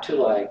have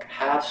to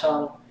have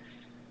some,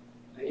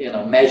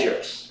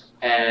 measures.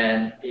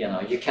 And,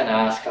 you can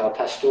ask our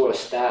pastoral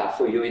staff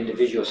for your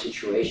individual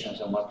situations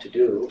and what to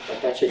do.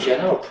 But that's a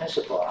general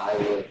principle I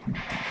would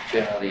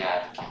generally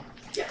advocate.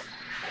 Yeah.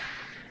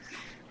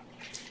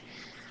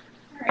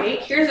 All right,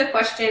 here's a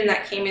question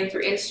that came in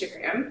through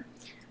Instagram.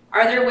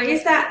 Are there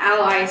ways that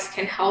allies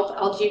can help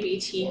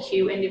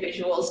LGBTQ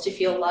individuals to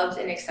feel loved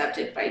and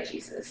accepted by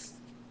Jesus?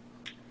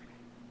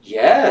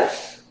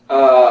 Yes.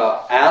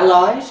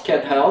 Allies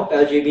can help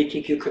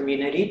LGBTQ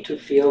community to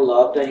feel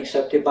loved and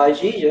accepted by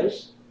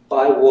Jesus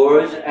by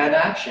words and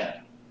action.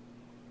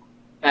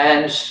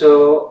 And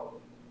so,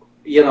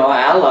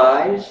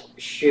 allies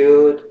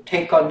should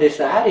take on this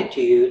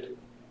attitude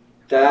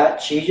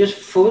that Jesus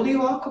fully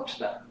welcomes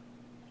them.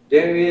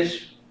 There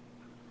is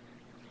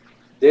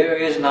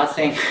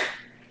nothing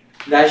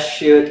that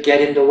should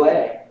get in the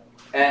way.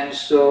 And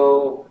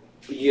so,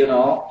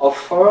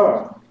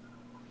 affirm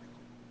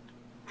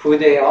who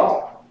they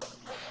are.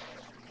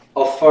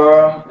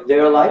 Affirm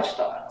their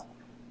lifestyle.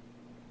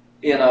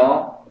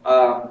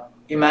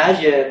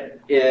 Imagine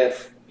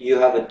if you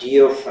have a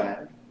dear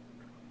friend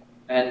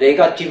and they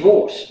got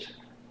divorced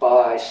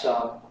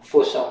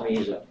for some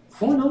reason.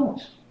 Who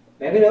knows?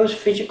 Maybe there was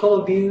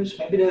physical abuse,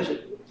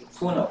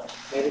 who knows?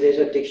 Maybe there's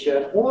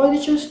addiction, or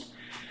it's just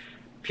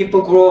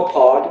people grow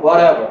apart,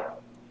 whatever.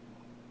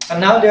 And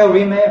now they are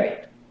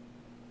remarried.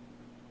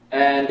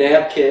 And they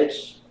have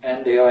kids,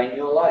 and they are in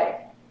your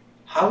life.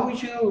 How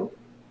would you,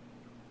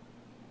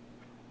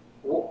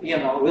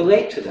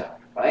 relate to them,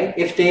 right?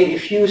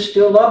 If you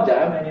still love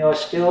them and you're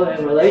still in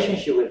a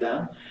relationship with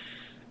them,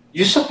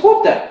 you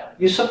support them.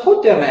 You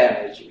support their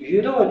marriage.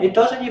 It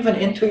doesn't even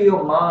enter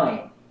your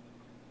mind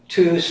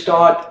to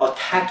start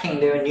attacking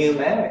their new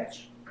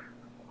marriage.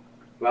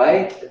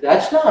 Right?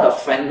 That's not a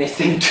friendly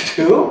thing to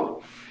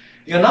do.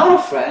 You're not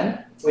a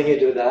friend when you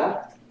do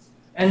that.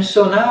 And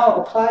so now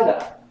apply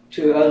that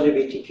to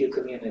LGBTQ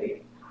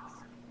community.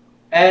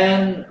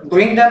 And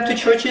bring them to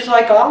churches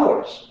like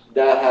ours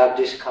that have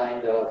this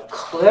kind of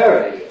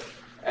clarity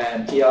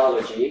and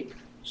theology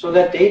so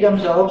that they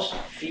themselves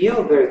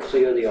feel very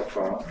clearly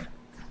affirmed.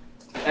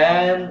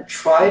 And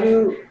try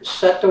to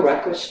set the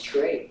record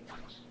straight,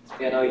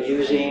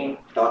 using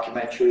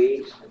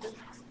documentaries,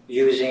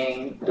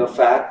 using the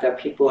fact that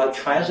people have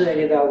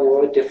translated that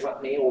word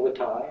differently over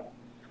time.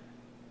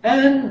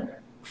 And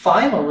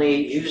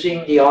finally,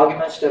 using the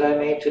arguments that I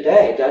made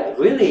today, that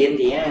really in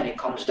the end it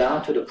comes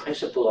down to the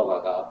principle of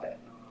agape.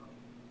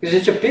 Because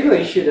it's a bigger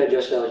issue than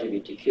just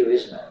LGBTQ,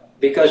 isn't it?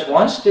 Because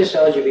once this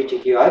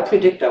LGBTQ, I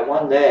predict that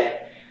one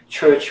day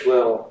church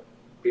will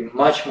be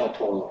much more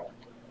tolerant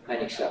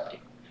and accepting.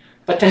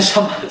 But then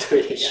some other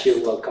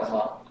issue will come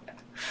up.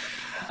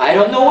 I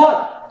don't know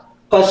what,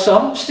 but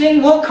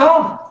something will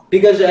come.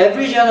 Because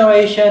every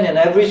generation and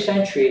every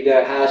century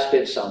there has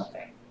been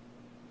something.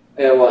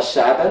 There was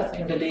Sabbath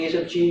in the days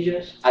of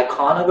Jesus,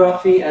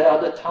 iconography at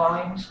other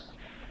times.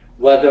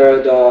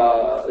 whether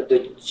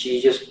the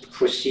Jesus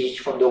proceeds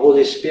from the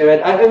Holy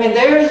Spirit. I mean,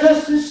 there is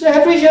this,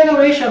 every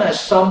generation has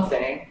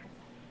something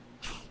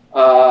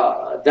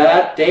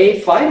that they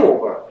fight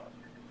over.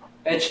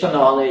 It's the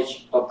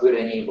knowledge of good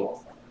and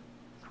evil.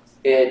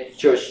 It's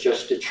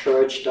just the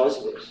church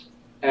does this.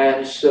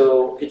 And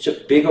so it's a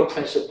bigger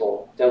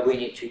principle that we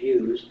need to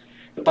use.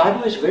 The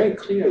Bible is very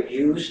clear.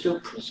 Use the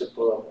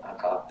principle of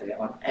agape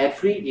on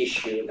every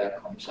issue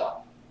that comes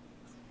up.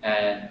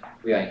 And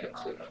we are in the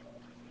clear.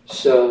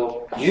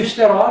 So use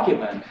that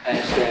argument and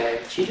say,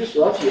 Jesus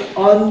loves you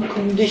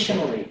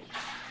unconditionally.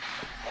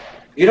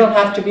 You don't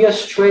have to be a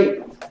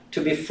straight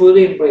to be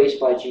fully embraced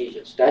by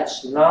Jesus.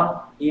 That's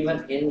not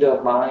even in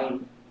their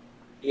mind,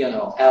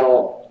 at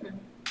all.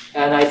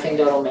 And I think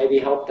that'll maybe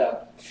help them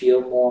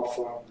feel more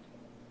affirmed.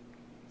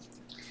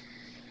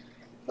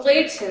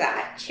 Related to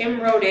that,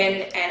 Kim wrote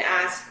in and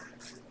asked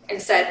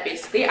and said,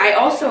 basically, I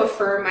also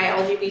affirm my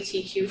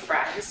LGBTQ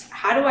friends.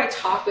 How do I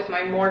talk with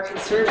my more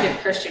conservative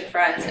Christian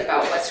friends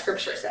about what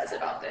Scripture says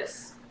about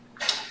this?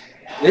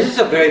 This is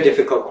a very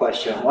difficult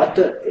question.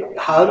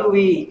 How do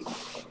we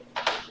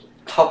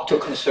talk to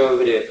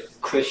conservative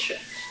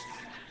Christians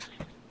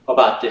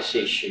about this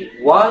issue?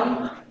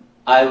 One,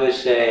 I would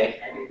say,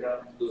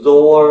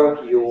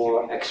 lower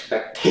your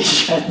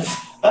expectations.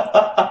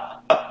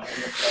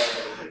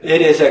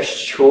 It is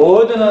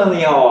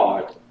extraordinarily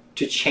hard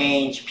to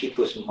change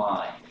people's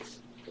minds.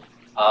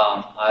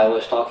 I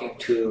was talking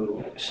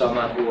to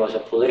someone who was a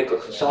political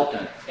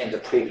consultant in the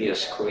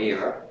previous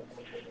career,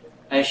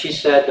 and she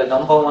said the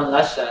number one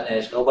lesson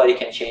is nobody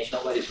can change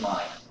nobody's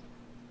mind.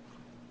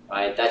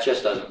 Right? That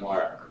just doesn't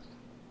work.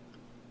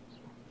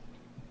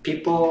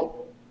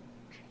 People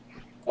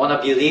want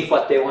to believe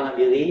what they want to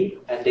believe,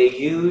 and they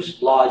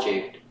use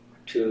logic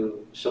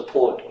to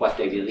support what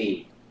they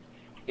believe.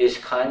 Is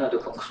kind of the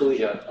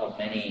conclusion of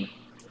many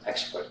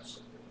experts.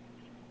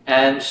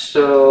 And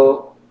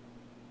so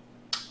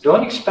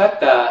don't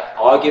expect that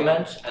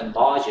arguments and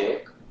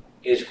logic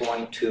is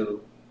going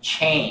to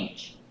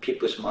change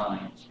people's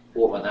minds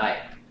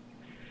overnight.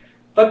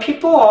 But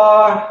people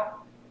are,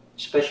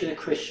 especially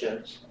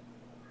Christians,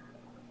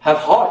 have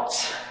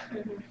hearts.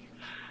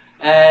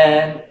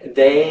 And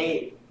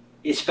they,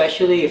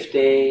 especially if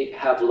they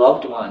have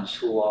loved ones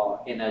who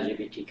are in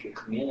LGBTQ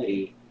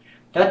community,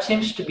 that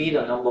seems to be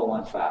the number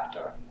one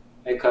factor,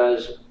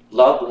 because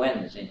love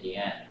wins in the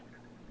end.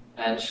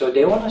 And so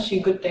they want to see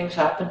good things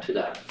happen to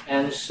them.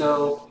 And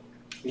so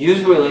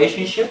use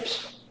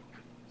relationships.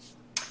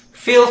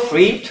 Feel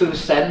free to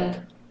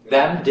send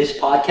them this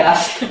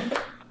podcast.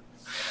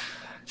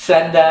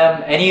 Send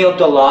them any of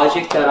the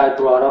logic that I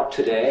brought up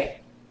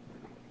today.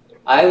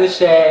 I would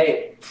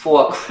say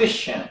for a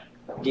Christian,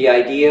 the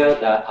idea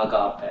that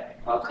agape,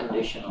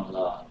 unconditional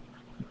love,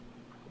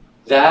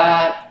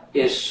 that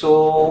is so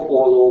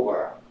all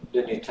over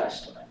the New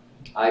Testament.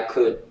 I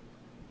could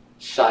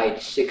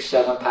cite 6,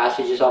 7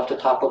 passages off the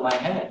top of my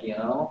head,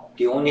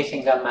 The only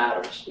thing that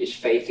matters is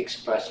faith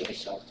expressing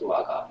itself through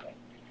agape.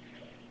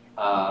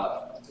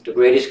 The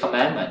greatest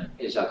commandment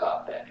is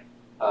agape.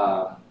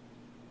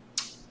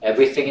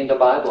 Everything in the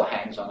Bible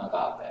hangs on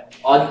agape.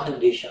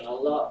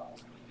 Unconditional love.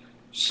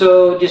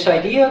 So this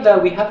idea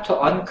that we have to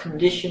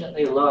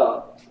unconditionally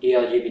love the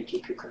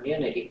LGBTQ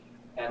community,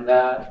 and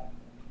that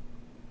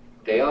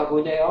they are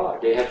who they are.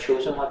 They have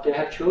chosen what they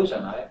have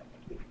chosen, right?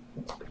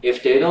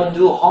 If they don't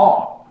do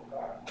harm,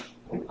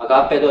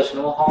 agape does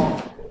no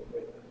harm.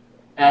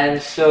 And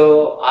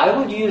so I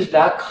would use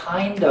that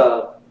kind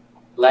of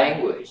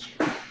language,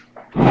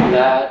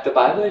 that the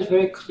Bible is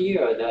very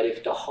clear that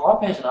if the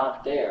harm is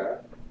not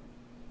there,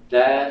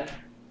 then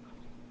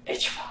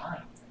it's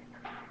fine.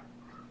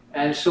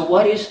 And so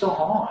what is the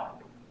harm?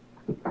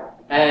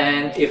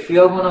 And if we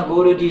are going to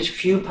go to these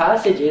few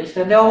passages,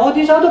 then there are all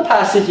these other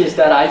passages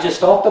that I just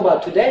talked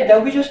about today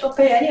that we just don't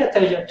pay any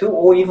attention to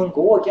or even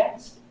go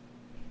against.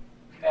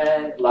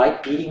 And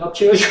like beating up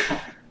children.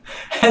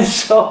 And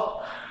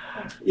so,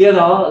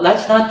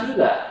 let's not do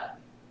that.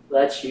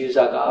 Let's use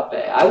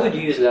agape. I would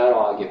use that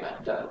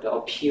argument, the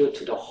appeal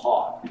to the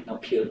heart,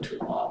 appeal to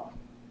love.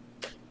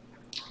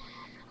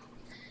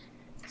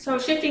 So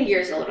shifting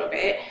gears a little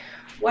bit,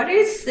 what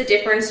is the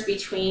difference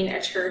between a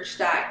church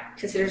that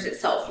considers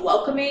itself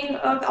welcoming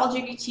of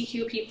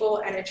LGBTQ people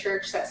and a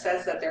church that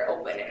says that they're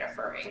open and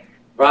affirming?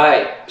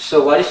 Right.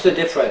 So what is the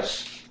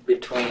difference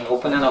between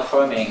open and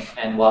affirming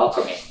and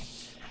welcoming?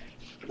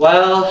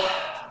 Well,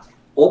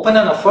 open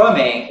and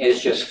affirming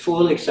is just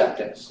full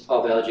acceptance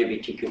of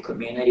LGBTQ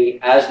community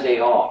as they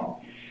are.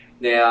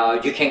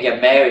 You can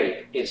get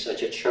married in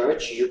such a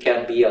church. You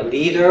can be a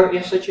leader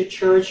in such a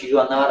church. You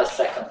are not a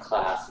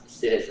second-class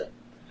citizen.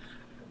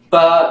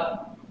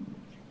 But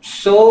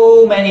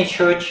so many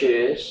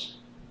churches,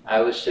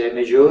 I would say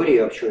majority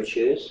of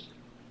churches,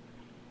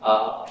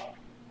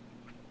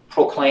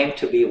 proclaim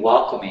to be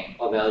welcoming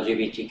of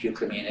LGBTQ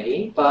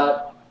community,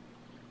 but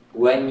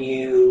when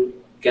you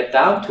get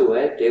down to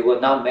it, they will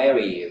not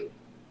marry you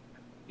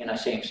in a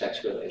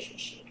same-sex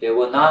relationship. They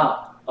will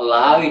not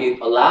allow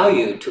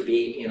you to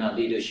be in a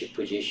leadership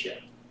position.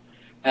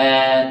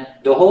 And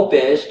the hope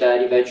is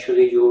that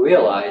eventually you'll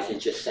realize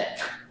it's just sin.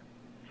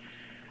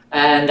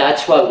 And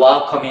that's what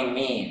welcoming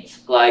means.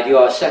 Like you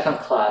are a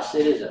second-class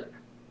citizen.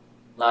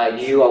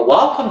 Like you are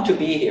welcome to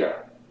be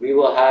here. We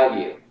will have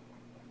you.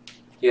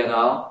 You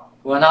know,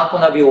 we're not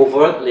going to be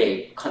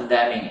overtly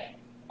condemning it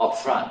up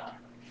front.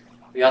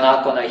 We are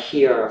not going to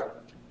hear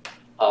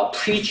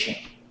preaching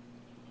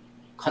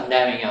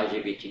condemning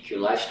LGBTQ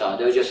lifestyle.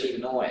 They'll just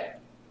ignore it.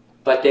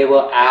 But they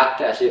will act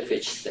as if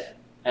it's sin.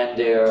 And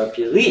their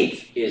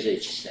belief is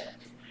it's sin.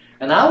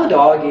 And I would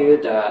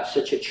argue that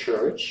such a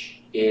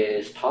church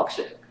is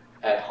toxic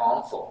and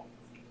harmful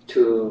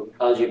to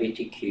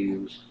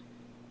LGBTQ's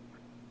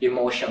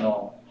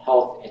emotional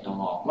health in the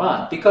long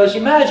run. Because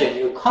imagine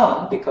you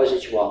come because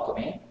it's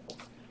welcoming,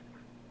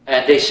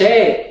 and they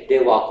say they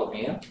welcome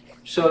you,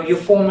 so you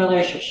form a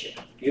relationship.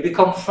 You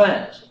become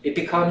friends. It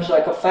becomes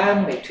like a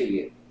family to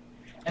you.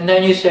 And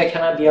then you say,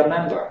 can I be a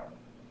member?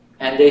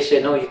 And they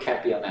say, no, you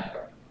can't be a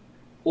member.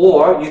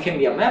 Or you can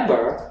be a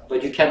member,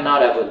 but you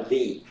cannot ever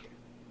leave.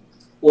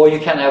 Or you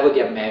can never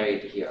get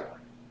married here.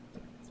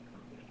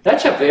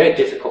 That's a very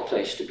difficult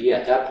place to be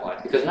at that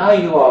point, because now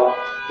you are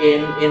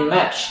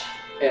enmeshed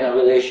in a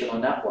relational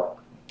network.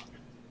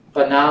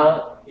 But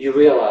now you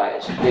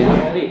realize they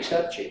don't really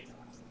accept you.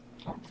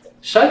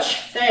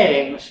 Such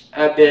things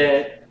have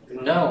been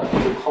known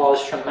to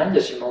cause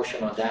tremendous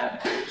emotional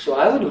damage. So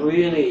I would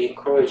really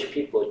encourage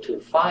people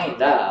to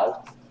find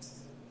out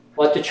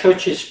what the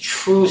church's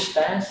true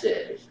stance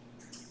is,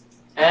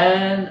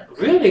 and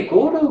really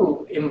go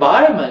to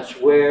environments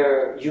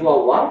where you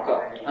are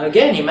welcome.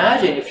 Again,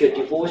 imagine if you're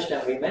divorced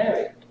and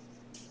remarried.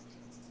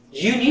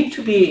 You need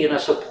to be in a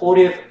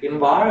supportive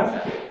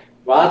environment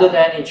rather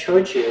than in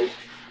churches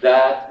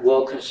that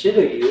will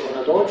consider you an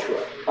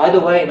adulterer. By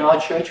the way, in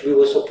our church, we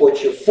will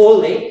support you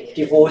fully,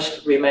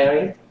 divorced,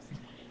 remarried.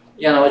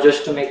 You know,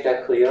 just to make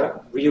that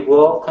clear, we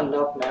will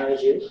conduct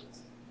marriages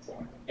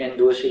in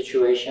those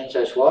situations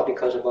as well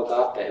because of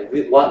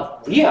agape.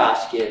 What we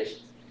ask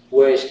is,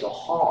 where is the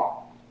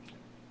harm,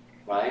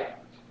 right?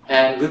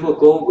 And we will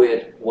go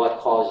with what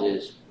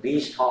causes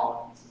least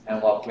harm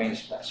and what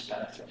brings best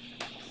benefit.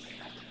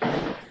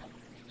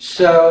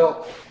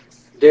 So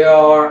there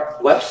are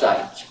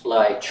websites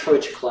like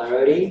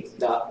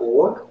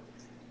churchclarity.org.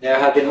 There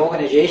have been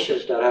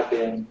organizations that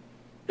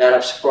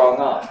have sprung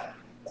up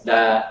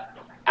that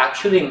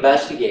actually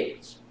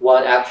investigates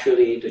what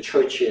actually the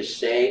churches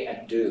say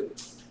and do.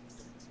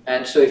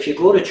 And so if you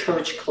go to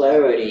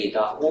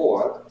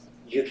churchclarity.org,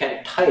 you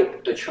can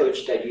type the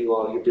church that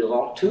you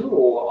belong to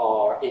or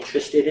are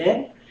interested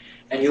in,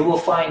 and you will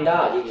find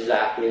out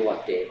exactly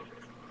what they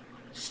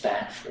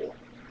stand for.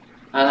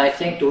 And I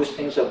think those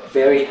things are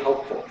very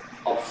helpful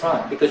up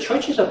front, because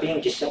churches are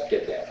being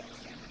deceptive there.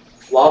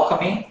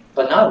 Welcoming,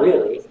 but not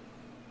really.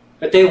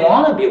 But they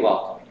want to be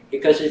welcoming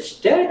because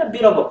they're in a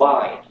bit of a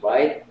bind,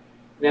 right?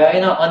 They're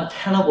in an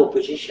untenable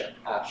position,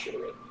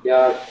 actually. They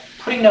are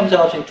putting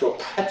themselves into a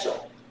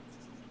pretzel,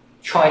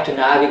 trying to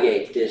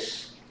navigate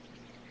this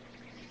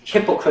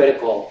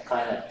hypocritical,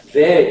 kind of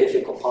very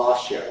difficult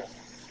posture.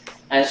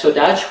 And so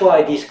that's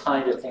why these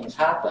kinds of things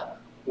happen,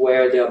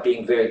 where they're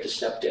being very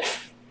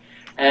deceptive.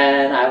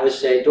 And I would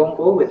say, don't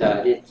go with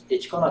that.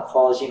 It's going to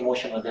cause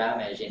emotional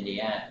damage in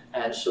the end.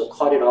 And so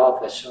cut it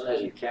off as soon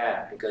as you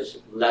can, because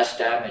less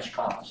damage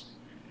comes.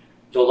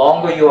 The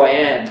longer you are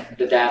in,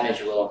 the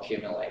damage will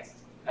accumulate.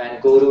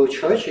 And go to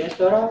churches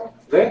that are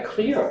very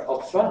clear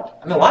up front.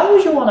 I mean, why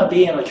would you want to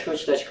be in a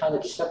church that's kind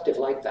of deceptive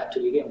like that to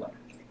begin with?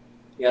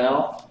 You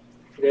know?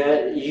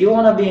 You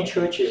want to be in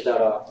churches that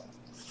are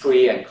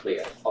free and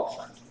clear up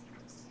front.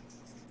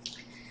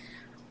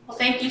 Well,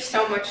 thank you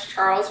so much,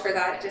 Charles, for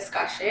that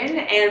discussion,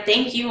 and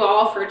thank you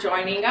all for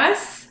joining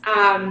us.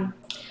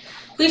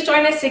 Please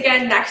join us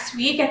again next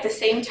week at the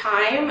same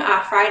time,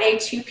 Friday,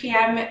 2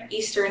 p.m.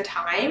 Eastern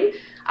Time.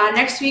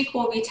 Next week,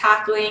 we'll be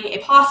tackling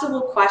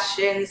impossible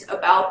questions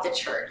about the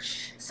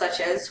church, such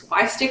as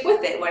why stick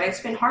with it when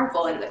it's been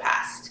harmful in the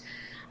past.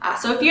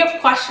 So if you have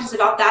questions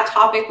about that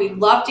topic, we'd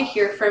love to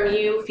hear from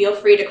you. Feel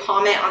free to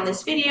comment on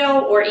this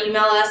video or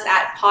email us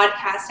at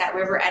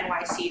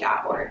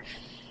podcast@rivernyc.org.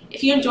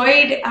 If you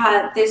enjoyed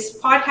this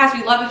podcast,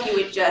 we'd love if you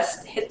would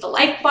just hit the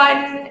like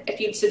button, if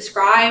you'd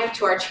subscribe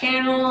to our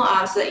channel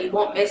so that you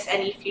won't miss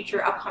any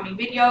future upcoming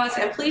videos,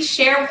 and please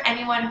share with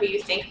anyone who you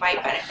think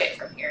might benefit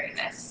from hearing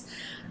this.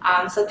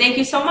 So thank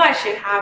you so much, and have